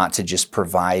not to just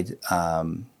provide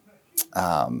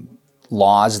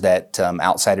laws that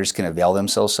outsiders can avail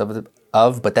themselves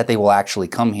of, but that they will actually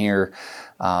come here,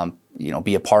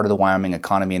 be a part of the Wyoming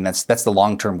economy, and that's the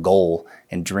long-term goal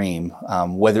and dream.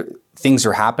 Whether things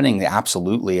are happening,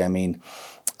 absolutely. I mean,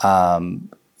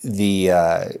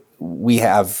 we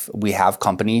have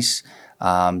companies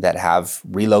that have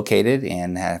relocated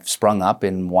and have sprung up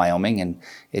in Wyoming, and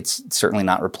it's certainly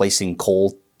not replacing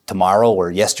coal tomorrow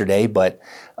or yesterday, but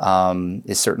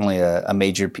is certainly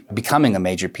becoming a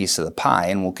major piece of the pie,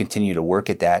 and we'll continue to work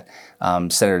at that.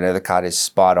 Senator Nethercott is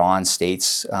spot on.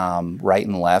 States right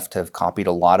and left have copied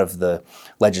a lot of the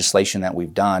legislation that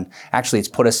we've done. Actually, it's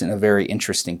put us in a very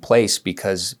interesting place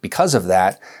because of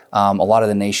that, a lot of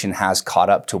the nation has caught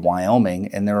up to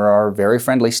Wyoming, and there are very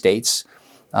friendly states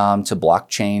to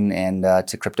blockchain and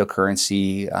to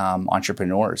cryptocurrency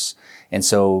entrepreneurs. And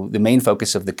so the main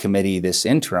focus of the committee this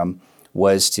interim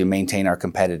was to maintain our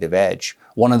competitive edge.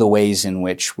 One of the ways in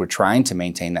which we're trying to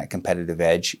maintain that competitive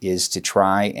edge is to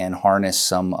try and harness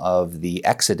some of the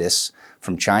exodus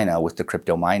from China with the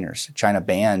crypto miners. China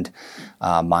banned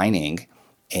mining,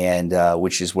 and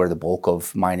which is where the bulk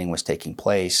of mining was taking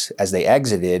place. As they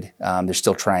exited, they're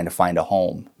still trying to find a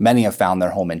home. Many have found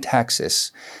their home in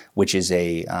Texas, which is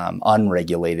a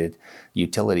unregulated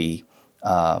utility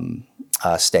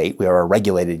state. We are a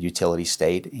regulated utility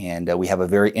state, and we have a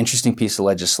very interesting piece of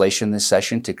legislation this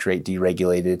session to create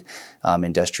deregulated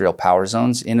industrial power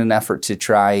zones in an effort to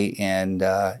try and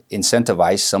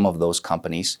incentivize some of those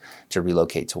companies to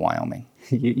relocate to Wyoming.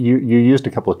 You used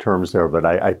a couple of terms there, but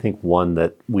I think one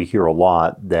that we hear a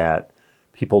lot that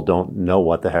people don't know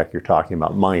what the heck you're talking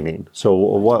about, mining. So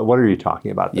what are you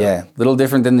talking about there? Yeah, a little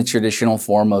different than the traditional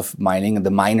form of mining. The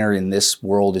miner in this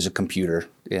world is a computer.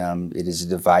 It is a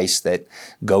device that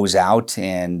goes out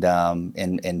and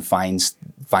finds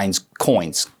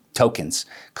coins, tokens,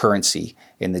 currency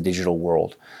in the digital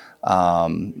world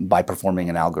by performing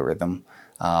an algorithm.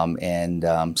 And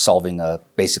solving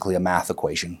basically a math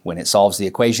equation. When it solves the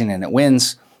equation and it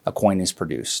wins, a coin is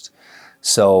produced.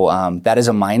 So that is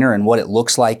a miner, and what it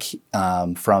looks like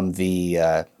from the,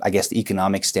 the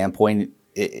economic standpoint,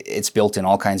 it's built in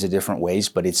all kinds of different ways,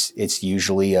 but it's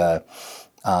usually a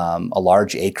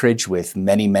large acreage with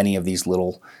many of these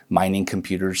little mining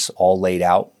computers all laid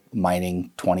out, mining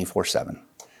 24/7.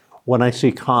 When I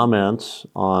see comments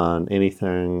on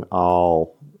anything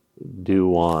I'll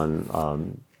do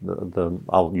on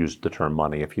I'll use the term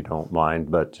money if you don't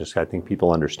mind, but just I think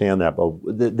people understand that. But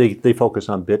they focus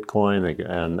on Bitcoin,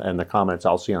 and the comments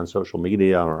I'll see on social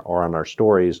media or on our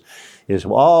stories is,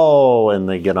 oh, and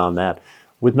they get on that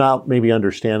without maybe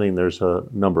understanding there's a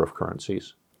number of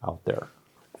currencies out there.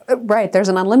 Right, there's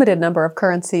an unlimited number of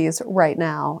currencies right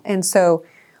now. And so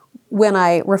when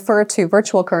I refer to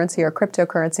virtual currency or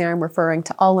cryptocurrency, I'm referring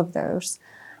to all of those.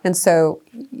 And so,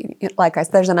 like I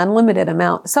said, there's an unlimited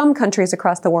amount. Some countries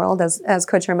across the world, as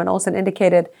Co-Chairman Olson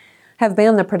indicated, have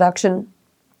banned the production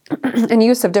and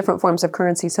use of different forms of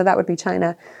currency. So that would be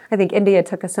China. I think India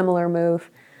took a similar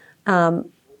move.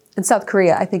 And South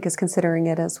Korea, I think, is considering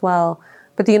it as well.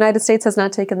 But the United States has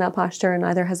not taken that posture, and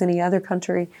neither has any other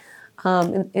country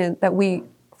that we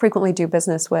frequently do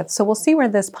business with. So we'll see where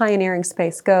this pioneering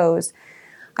space goes.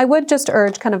 I would just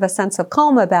urge kind of a sense of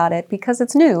calm about it because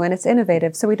it's new and it's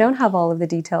innovative. So we don't have all of the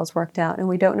details worked out and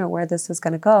we don't know where this is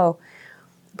going to go.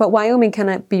 But Wyoming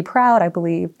can be proud, I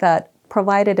believe, that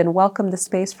provided and welcomed the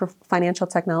space for financial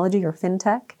technology or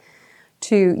fintech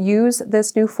to use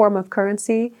this new form of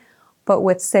currency, but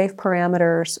with safe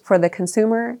parameters for the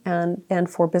consumer and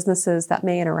for businesses that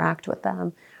may interact with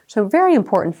them. So very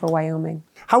important for Wyoming.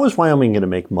 How is Wyoming going to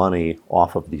make money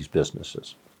off of these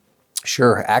businesses?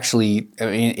 Sure. Actually, I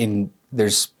mean,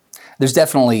 there's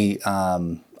definitely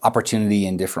opportunity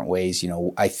in different ways. You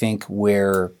know, I think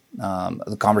where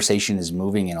the conversation is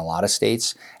moving in a lot of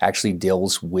states actually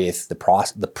deals with the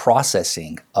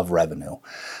processing of revenue.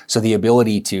 So the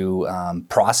ability to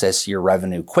process your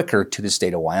revenue quicker to the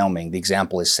state of Wyoming. The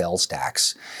example is sales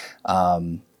tax.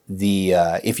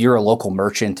 If you're a local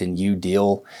merchant and you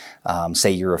deal,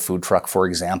 say you're a food truck, for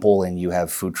example, and you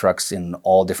have food trucks in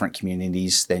all different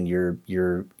communities, then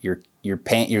you're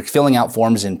filling out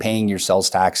forms and paying your sales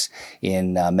tax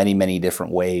in many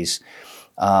different ways.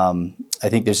 I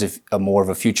think there's a more of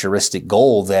a futuristic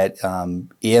goal that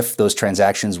if those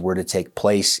transactions were to take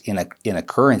place in a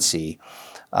currency,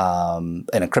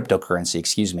 in a cryptocurrency,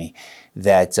 excuse me,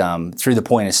 that through the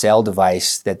point of sale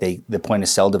device, that the point of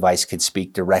sale device could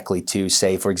speak directly to,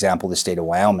 say, for example, the state of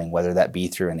Wyoming, whether that be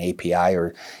through an API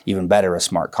or even better, a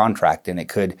smart contract, and it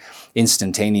could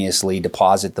instantaneously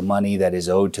deposit the money that is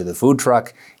owed to the food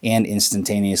truck and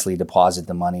instantaneously deposit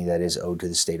the money that is owed to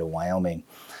the state of Wyoming.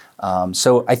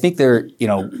 So I think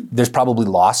there's probably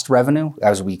lost revenue,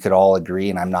 as we could all agree,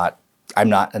 and I'm not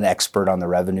an expert on the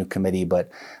revenue committee, but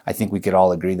I think we could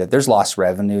all agree that there's lost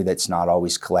revenue that's not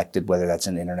always collected, whether that's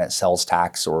an internet sales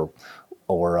tax or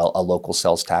a local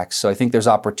sales tax. So I think there's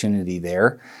opportunity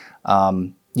there.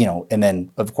 And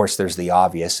then of course there's the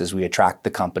obvious as we attract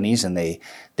the companies and they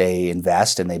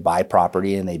invest and they buy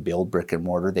property and they build brick and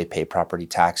mortar, they pay property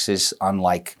taxes,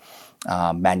 unlike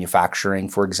manufacturing,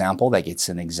 for example, that gets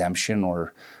an exemption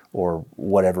or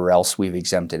whatever else we've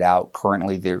exempted out.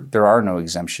 Currently, there are no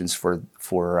exemptions for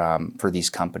these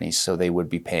companies, so they would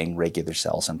be paying regular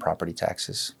sales and property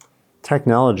taxes.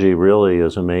 Technology really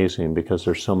is amazing because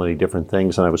there's so many different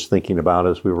things. And I was thinking about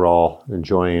as we were all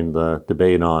enjoying the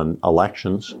debate on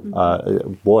elections,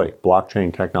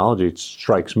 blockchain technology, it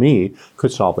strikes me,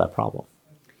 could solve that problem.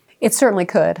 It certainly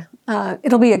could.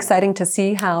 It'll be exciting to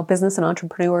see how business and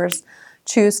entrepreneurs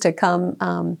choose to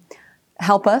come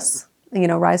help us,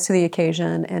 rise to the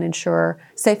occasion and ensure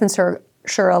safe and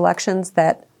sure elections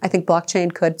that I think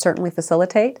blockchain could certainly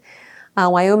facilitate.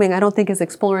 Wyoming, I don't think, is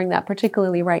exploring that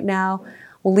particularly right now.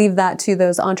 We'll leave that to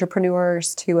those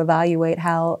entrepreneurs to evaluate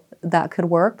how that could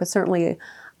work, but certainly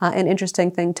an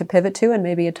interesting thing to pivot to and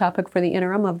maybe a topic for the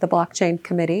interim of the blockchain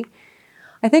committee.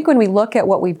 I think when we look at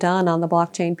what we've done on the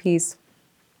blockchain piece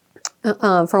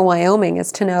for Wyoming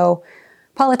is to know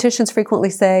politicians frequently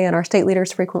say and our state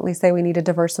leaders frequently say we need to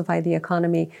diversify the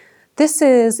economy. This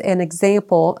is an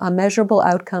example, a measurable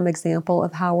outcome example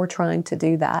of how we're trying to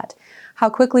do that. How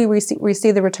quickly we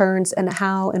see the returns and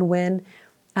how and when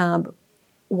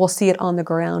we'll see it on the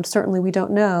ground. Certainly we don't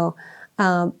know,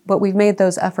 but we've made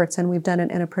those efforts and we've done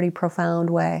it in a pretty profound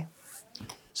way.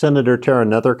 Senator Tara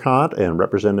Nethercott and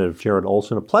Representative Jared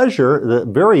Olson, a pleasure.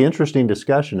 Very interesting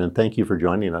discussion, and thank you for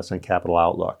joining us on Capital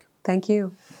Outlook. Thank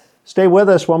you. Stay with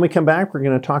us. When we come back, we're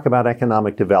going to talk about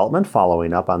economic development,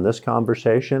 following up on this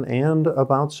conversation, and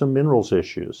about some minerals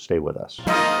issues. Stay with us.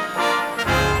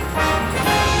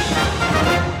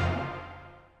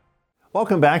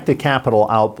 Welcome back to Capital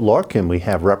Outlook, and we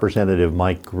have Representative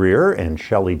Mike Greer and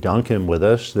Shelley Duncan with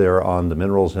us. They're on the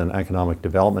Minerals and Economic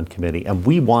Development Committee, and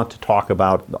we want to talk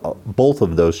about both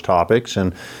of those topics,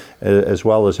 and as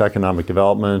well as economic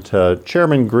development.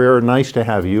 Chairman Greer, nice to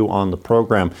have you on the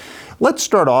program. Let's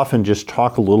start off and just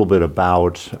talk a little bit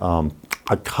about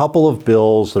a couple of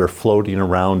bills that are floating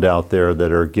around out there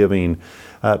that are giving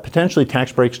potentially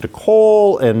tax breaks to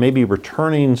coal and maybe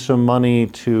returning some money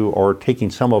to, or taking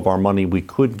some of our money we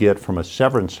could get from a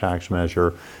severance tax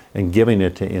measure and giving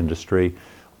it to industry.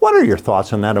 What are your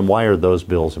thoughts on that, and why are those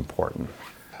bills important?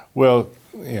 Well,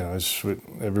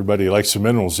 everybody likes the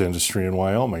minerals industry in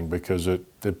Wyoming because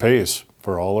it pays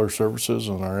for all our services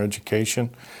and our education.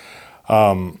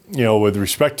 With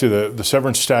respect to the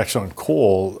severance tax on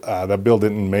coal, that bill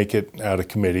didn't make it out of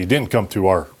committee. It didn't come through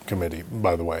our committee,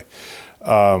 by the way.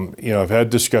 I've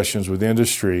had discussions with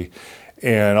industry,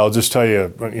 and I'll just tell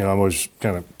you, I was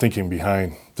kind of thinking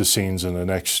behind the scenes in the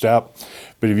next step.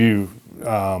 But if you've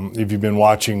been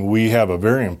watching, we have a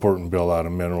very important bill out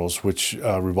of minerals, which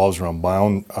revolves around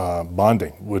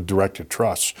bonding with directed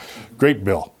trusts. Great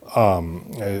bill.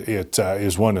 It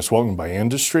is one that's welcomed by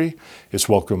industry, it's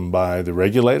welcomed by the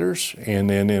regulators, and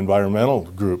then the environmental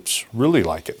groups really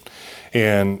like it.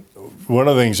 And one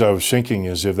of the things I was thinking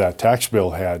is if that tax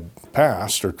bill had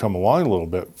passed or come along a little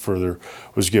bit further,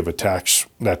 was give that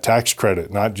tax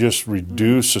credit, not just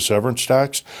reduce the severance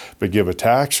tax, but give a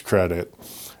tax credit,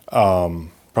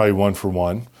 probably one for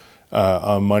one,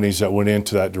 on monies that went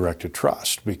into that directed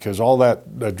trust, because all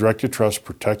that directed trust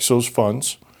protects those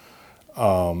funds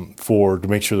to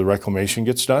make sure the reclamation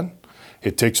gets done.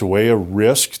 It takes away a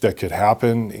risk that could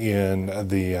happen in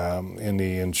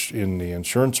the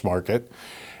insurance market,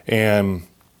 and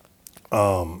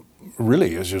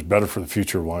really is just better for the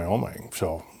future of Wyoming.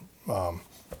 So, I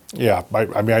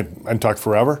can talk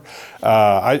forever.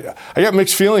 I got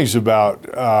mixed feelings about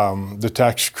the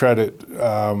tax credit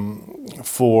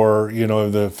for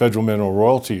the federal mineral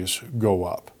royalties go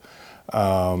up.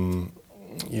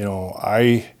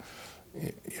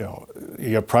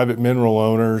 You got private mineral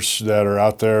owners that are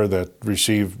out there that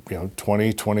receive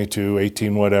 20, 22,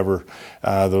 18, whatever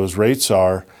those rates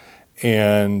are,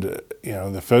 and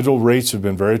the federal rates have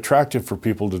been very attractive for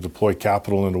people to deploy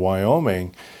capital into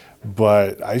Wyoming,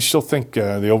 but I still think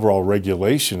the overall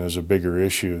regulation is a bigger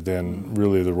issue than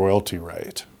really the royalty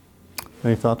rate.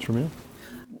 Any thoughts from you?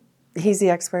 He's the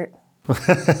expert.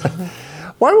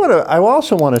 Well, I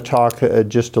also want to talk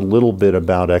just a little bit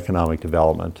about economic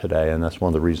development today, and that's one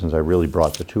of the reasons I really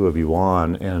brought the two of you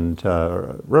on. And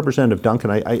Representative Duncan,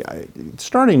 I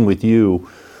starting with you,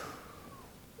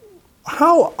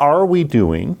 how are we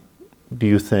doing, do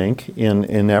you think,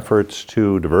 in efforts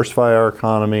to diversify our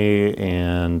economy,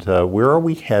 and where are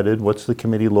we headed? What's the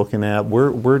committee looking at?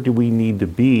 Where do we need to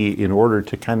be in order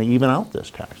to kind of even out this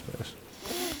tax base?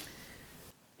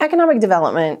 Economic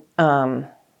development,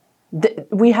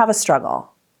 we have a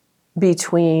struggle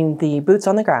between the boots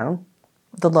on the ground,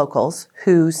 the locals,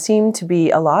 who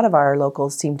a lot of our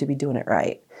locals seem to be doing it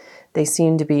right. They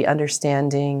seem to be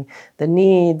understanding the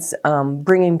needs,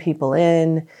 bringing people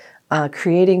in,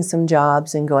 creating some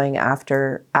jobs and going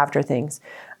after things.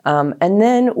 And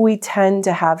then we tend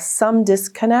to have some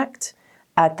disconnect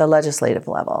at the legislative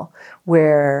level,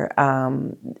 where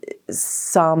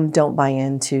some don't buy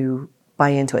into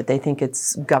it. They think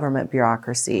it's government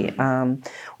bureaucracy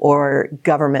or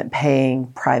government paying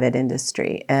private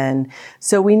industry. And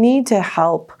so we need to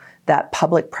help that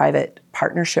public-private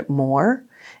partnership more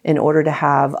in order to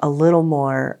have a little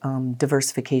more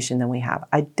diversification than we have.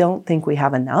 I don't think we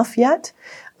have enough yet.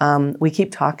 We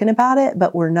keep talking about it,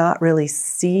 but we're not really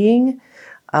seeing.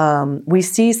 We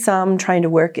see some trying to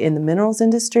work in the minerals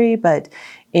industry, but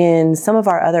in some of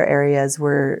our other areas,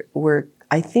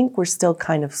 I think we're still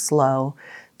kind of slow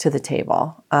to the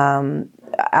table.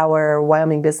 Our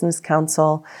Wyoming Business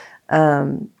Council,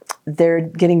 they're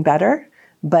getting better,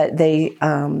 but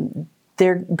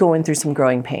they're going through some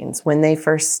growing pains. When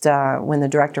the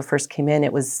director first came in,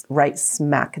 it was right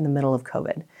smack in the middle of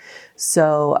COVID.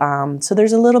 So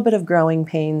there's a little bit of growing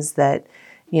pains that,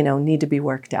 need to be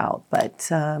worked out, but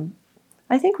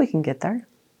I think we can get there.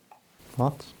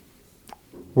 Thoughts?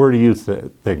 Where do you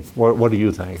think? What do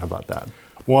you think about that?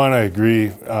 One, I agree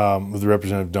with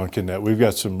Representative Duncan that we've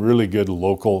got some really good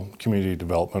local community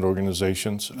development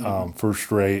organizations,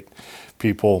 first-rate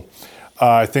people.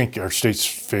 I think our state's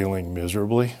failing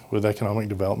miserably with economic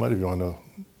development, if you want to know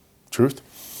the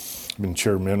truth. I've been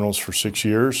chair of minerals for 6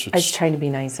 years. I was trying to be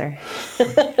nicer.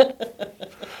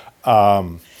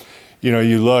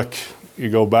 You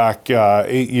go back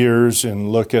 8 years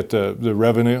and look at the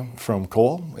revenue from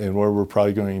coal and where we're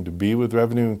probably going to be with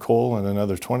revenue in coal in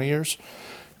another 20 years.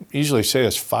 Easily say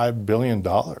it's $5 billion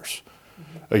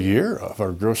a year of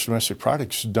our gross domestic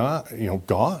products going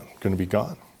to be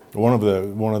gone. One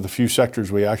of the few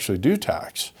sectors we actually do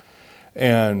tax.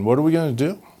 And what are we going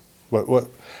to do?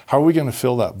 How are we going to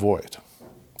fill that void?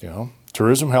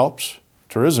 Tourism helps.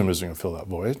 Tourism isn't going to fill that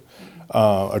void.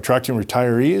 Attracting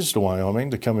retirees to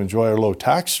Wyoming to come enjoy our low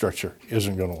tax structure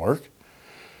isn't going to work.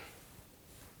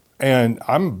 And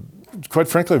I'm, quite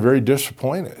frankly, very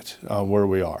disappointed where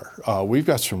we are. We've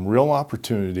got some real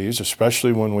opportunities,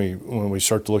 especially when we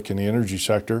start to look in the energy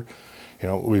sector.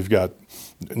 We've got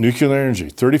nuclear energy,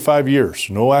 35 years,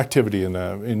 no activity in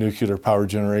the nuclear power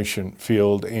generation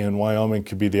field, and Wyoming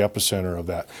could be the epicenter of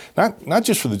that. Not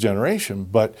just for the generation,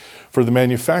 but for the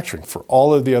manufacturing, for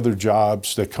all of the other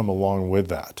jobs that come along with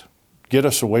that. Get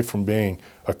us away from being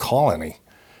a colony.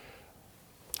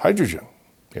 Hydrogen.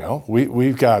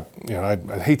 We've got, I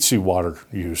hate to see water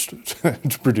used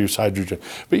to produce hydrogen,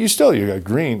 but you got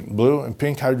green, blue, and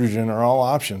pink hydrogen are all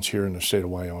options here in the state of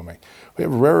Wyoming. We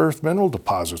have rare earth mineral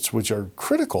deposits, which are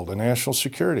critical to national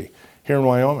security here in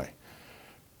Wyoming.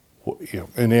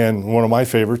 And then one of my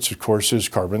favorites, of course, is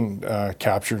carbon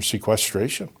capture and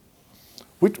sequestration.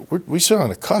 We sit on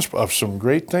the cusp of some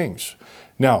great things.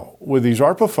 Now, with these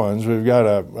ARPA funds, we've got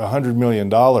 $100 million,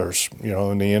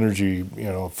 in the energy,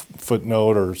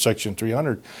 footnote or Section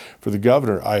 300 for the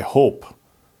governor. I hope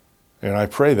and I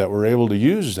pray that we're able to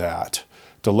use that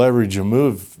to leverage and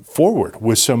move forward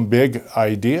with some big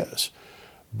ideas.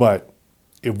 But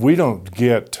if we don't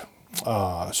get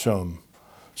some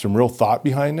real thought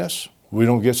behind this, we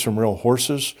don't get some real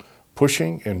horses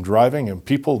pushing and driving and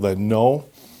people that know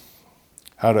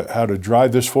how to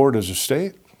drive this forward as a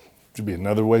state, to be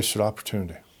another wasted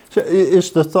opportunity. So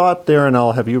is the thought there, and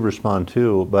I'll have you respond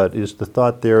too, but is the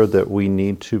thought there that we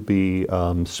need to be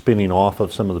spinning off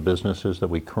of some of the businesses that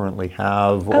we currently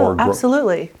have? Oh,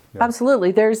 absolutely. Yeah.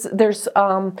 Absolutely. There's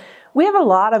we have a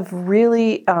lot of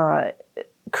really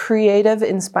creative,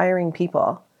 inspiring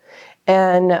people,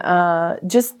 and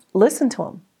just listen to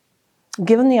them.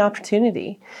 Give them the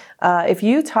opportunity. If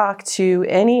you talk to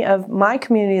any of my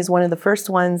community, is one of the first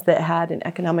ones that had an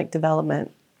economic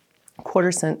development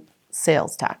quarter-cent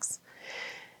sales tax.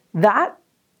 That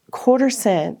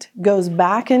quarter-cent goes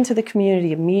back into the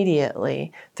community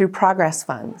immediately through progress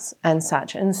funds and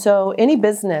such. And so any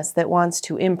business that wants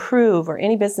to improve or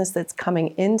any business that's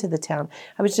coming into the town,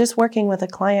 I was just working with a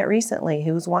client recently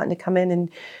who was wanting to come in and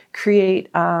create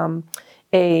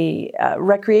a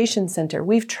recreation center.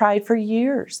 We've tried for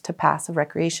years to pass a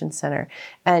recreation center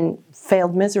and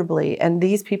failed miserably. And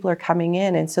these people are coming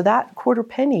in. And so that quarter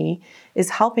penny is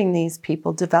helping these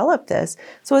people develop this.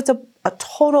 So it's a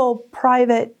total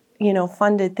private,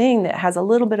 funded thing that has a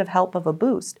little bit of help of a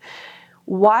boost.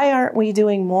 Why aren't we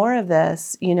doing more of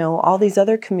this? All these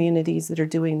other communities that are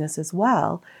doing this as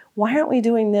well. Why aren't we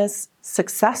doing this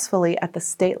successfully at the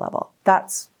state level?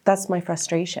 That's my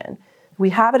frustration. We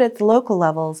have it at the local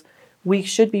levels. We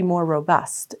should be more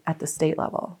robust at the state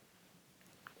level.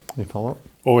 Any follow-up?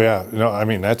 Oh yeah,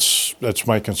 that's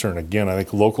my concern. Again, I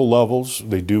think local levels,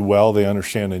 they do well. They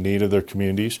understand the need of their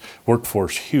communities.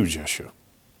 Workforce, huge issue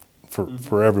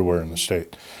for everywhere in the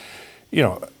state.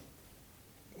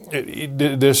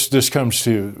 This comes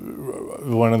to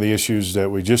one of the issues that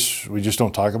we just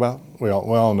don't talk about. We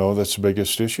all know that's the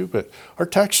biggest issue, but our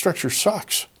tax structure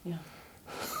sucks. Yeah.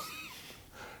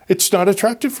 It's not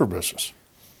attractive for business.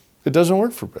 It doesn't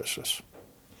work for business.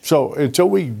 So until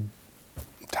we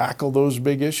tackle those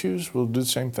big issues, we'll do the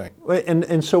same thing.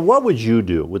 And so what would you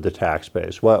do with the tax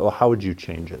base? How would you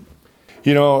change it?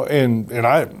 You know, and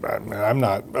I'm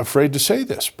not afraid to say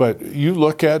this, but you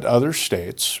look at other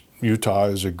states. Utah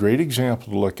is a great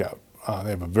example to look at. They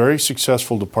have a very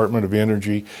successful Department of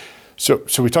Energy. So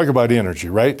we talk about energy,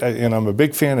 right? And I'm a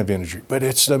big fan of energy, but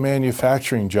it's the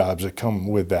manufacturing jobs that come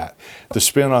with that, the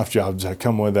spin-off jobs that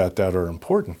come with that are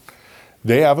important.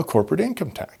 They have a corporate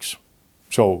income tax.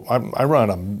 So I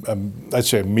run I'd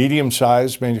say a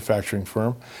medium-sized manufacturing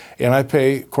firm, and I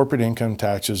pay corporate income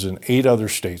taxes in 8 other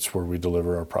states where we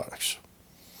deliver our products.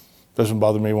 Doesn't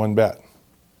bother me one bit.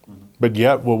 But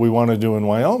yet what we want to do in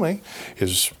Wyoming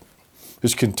is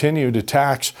continue to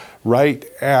tax right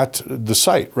at the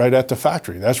site, right at the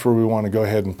factory. That's where we want to go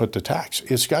ahead and put the tax.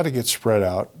 It's got to get spread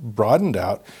out, broadened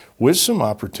out with some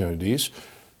opportunities,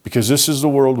 because this is the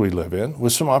world we live in,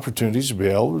 with some opportunities to be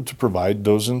able to provide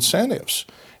those incentives.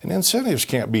 And incentives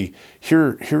can't be,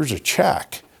 here's a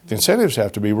check. The incentives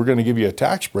have to be, we're going to give you a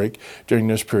tax break during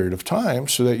this period of time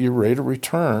so that your rate of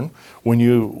return when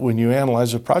you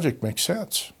analyze the project makes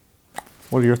sense.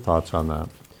 What are your thoughts on that?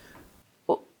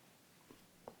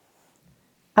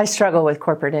 I struggle with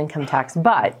corporate income tax,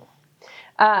 but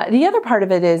the other part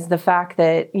of it is the fact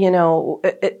that, you know,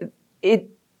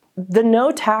 the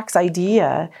no tax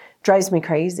idea drives me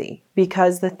crazy,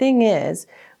 because the thing is,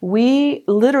 we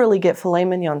literally get filet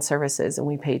mignon services and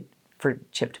we pay for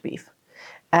chipped beef.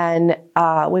 And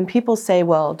when people say,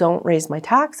 well, don't raise my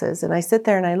taxes, and I sit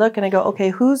there and I look and I go, okay,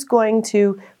 who's going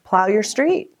to plow your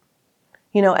street?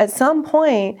 You know, at some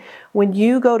point when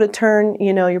you go to turn,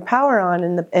 you know, your power on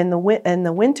in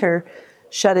the winter,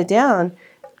 shut it down,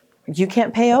 you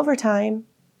can't pay overtime,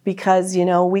 because, you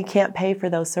know, we can't pay for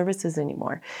those services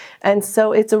anymore. And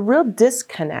so it's a real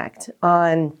disconnect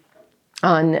on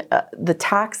the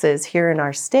taxes here in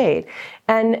our state.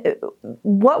 And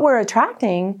what we're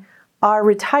attracting are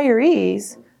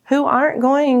retirees who aren't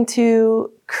going to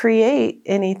create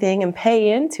anything and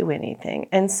pay into anything.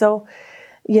 And so,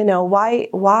 you know,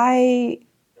 why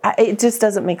it just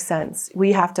doesn't make sense.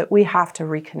 We have to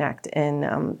reconnect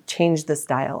and change this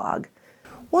dialogue.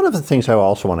 One of the things I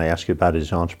also want to ask you about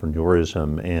is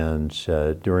entrepreneurism,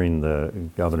 and during the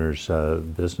Governor's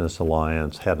Business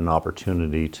Alliance had an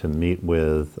opportunity to meet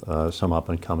with some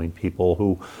up-and-coming people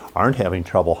who aren't having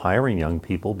trouble hiring young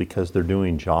people because they're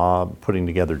putting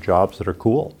together jobs that are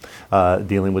cool,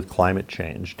 dealing with climate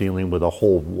change, dealing with a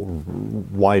whole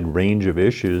wide range of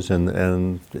issues,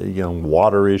 and you know,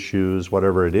 water issues,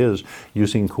 whatever it is,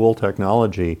 using cool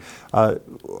technology.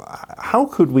 How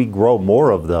could we grow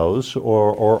more of those,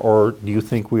 or do you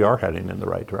think we are heading in the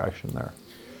right direction there?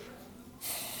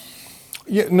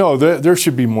 Yeah, no, there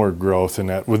should be more growth in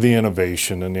that with the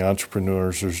innovation and the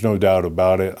entrepreneurs. There's no doubt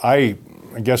about it. I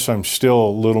guess I'm still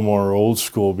a little more old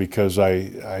school, because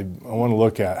I want to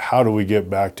look at how do we get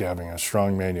back to having a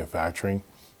strong manufacturing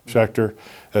sector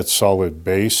that's solid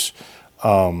base.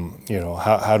 You know,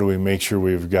 how do we make sure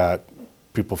we've got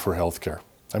people for healthcare?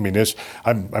 I mean,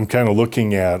 I'm kind of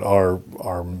looking at our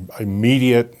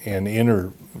immediate and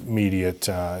intermediate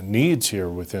needs here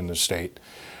within the state,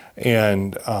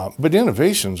 and but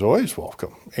innovation is always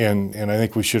welcome, and I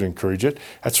think we should encourage it.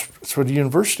 That's what the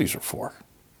universities are for.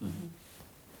 Mm-hmm.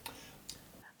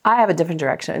 I have a different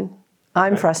direction.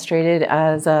 I'm frustrated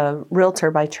as a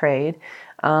realtor by trade.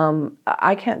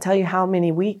 I can't tell you how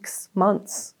many weeks,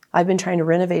 months I've been trying to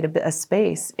renovate a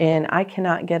space, and I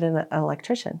cannot get an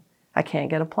electrician. I can't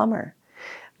get a plumber.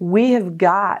 We have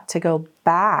got to go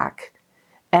back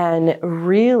and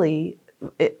really,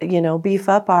 you know, beef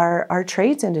up our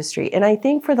trades industry. And I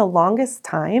think for the longest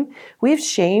time, we've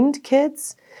shamed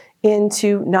kids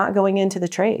into not going into the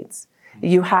trades.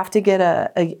 You have to get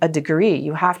a degree.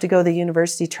 You have to go the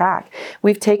university track.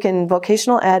 We've taken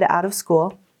vocational ed out of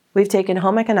school. We've taken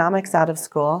home economics out of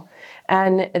school,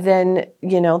 and then,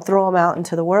 you know, throw them out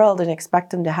into the world and expect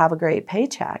them to have a great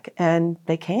paycheck, and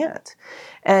they can't.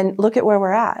 And look at where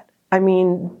we're at. I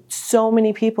mean, so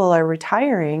many people are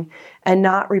retiring and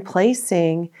not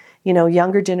replacing, you know,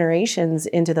 younger generations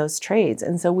into those trades.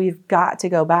 And so we've got to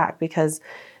go back, because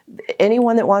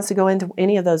anyone that wants to go into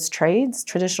any of those trades,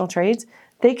 traditional trades,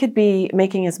 they could be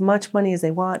making as much money as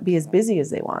they want, be as busy as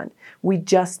they want. We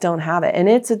just don't have it. And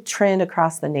it's a trend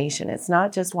across the nation. It's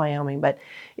not just Wyoming, but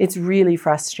it's really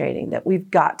frustrating that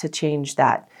we've got to change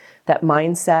that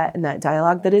mindset and that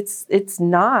dialogue, that it's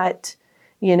not,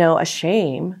 a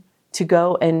shame to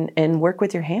go and work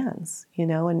with your hands,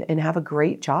 and have a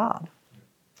great job.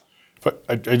 But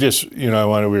I just, we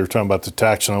were talking about the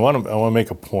tax, and I want to make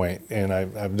a point, and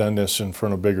I've done this in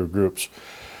front of bigger groups.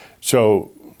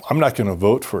 So I'm not going to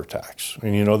vote for a tax.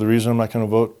 And the reason I'm not going to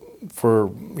vote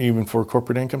even for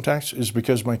corporate income tax is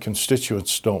because my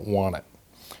constituents don't want it.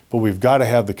 But we've got to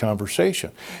have the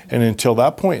conversation. And until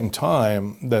that point in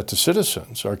time that the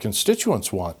citizens, our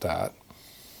constituents want that,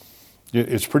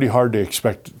 it's pretty hard to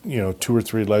expect, 2 or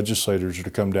 3 legislators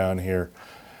to come down here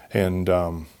and,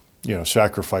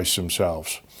 sacrifice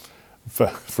themselves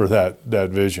for that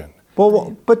vision.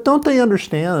 Well, but don't they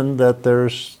understand that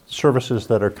there's services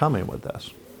that are coming with this?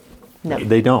 No.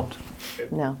 They don't.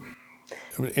 No.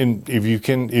 And if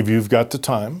you've got the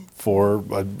time for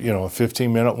a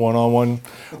 15-minute one-on-one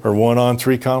or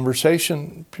one-on-3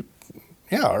 conversation,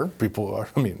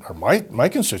 my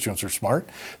constituents are smart.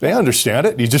 They understand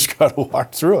it. You just got to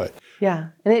walk through it. Yeah,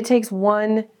 and it takes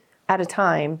one at a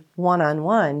time,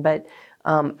 one-on-one. But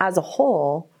as a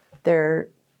whole, there's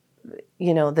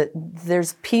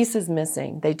pieces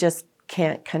missing. They just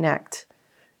can't connect,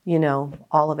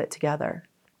 all of it together.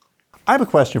 I have a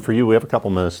question for you. We have a couple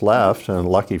minutes left, and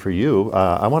lucky for you,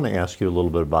 I want to ask you a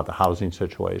little bit about the housing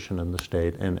situation in the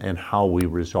state and how we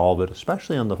resolve it,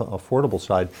 especially on the affordable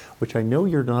side, which I know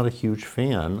you're not a huge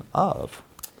fan of.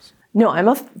 No, I'm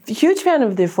a huge fan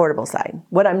of the affordable side.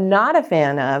 What I'm not a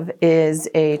fan of is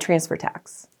a transfer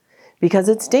tax, because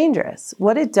it's dangerous.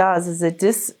 What it does is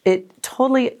it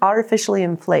totally artificially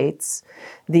inflates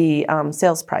the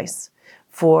sales price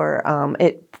for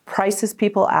it prices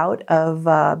people out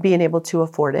of being able to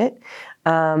afford it.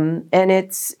 And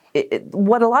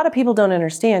what a lot of people don't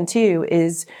understand too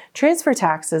is transfer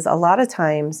taxes, a lot of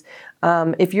times,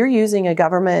 if you're using a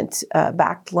government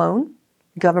backed loan,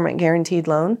 government guaranteed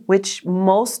loan, which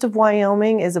most of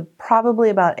Wyoming is probably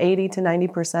about 80 to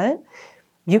 90%,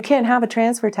 you can't have a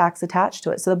transfer tax attached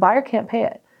to it. So the buyer can't pay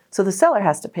it. So the seller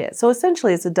has to pay it. So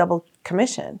essentially it's a double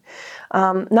commission.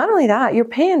 Not only that, you're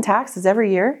paying taxes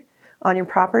every year on your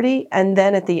property, and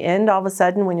then at the end, all of a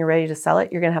sudden, when you're ready to sell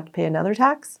it, you're going to have to pay another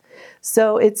tax.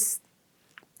 So it's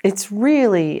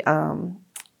really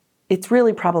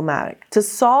problematic. To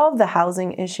solve the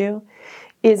housing issue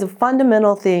is a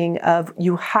fundamental thing of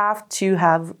you have to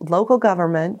have local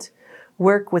government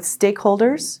work with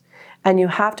stakeholders, and you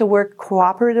have to work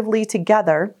cooperatively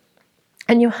together,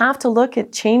 and you have to look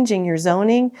at changing your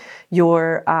zoning,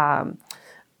 your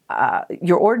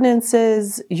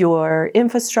ordinances, your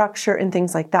infrastructure, and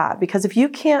things like that. Because if you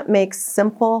can't make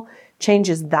simple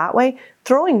changes that way,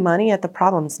 throwing money at the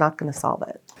problem is not going to solve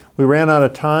it. We ran out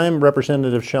of time.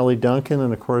 Representative Shelley Duncan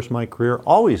and, of course, Mike Greer.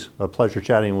 Always a pleasure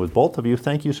chatting with both of you.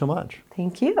 Thank you so much.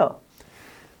 Thank you.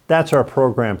 That's our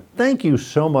program. Thank you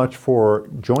so much for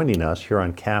joining us here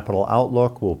on Capital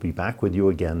Outlook. We'll be back with you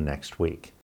again next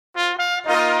week.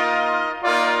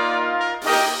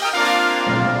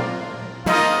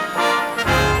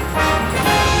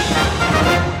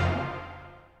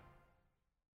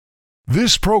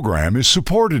 This program is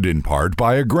supported in part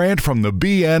by a grant from the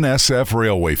BNSF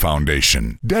Railway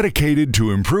Foundation, dedicated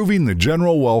to improving the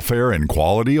general welfare and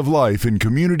quality of life in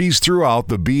communities throughout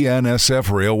the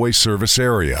BNSF Railway service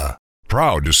area.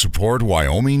 Proud to support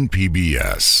Wyoming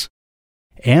PBS.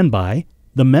 And by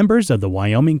the members of the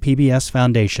Wyoming PBS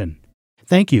Foundation.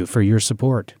 Thank you for your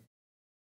support.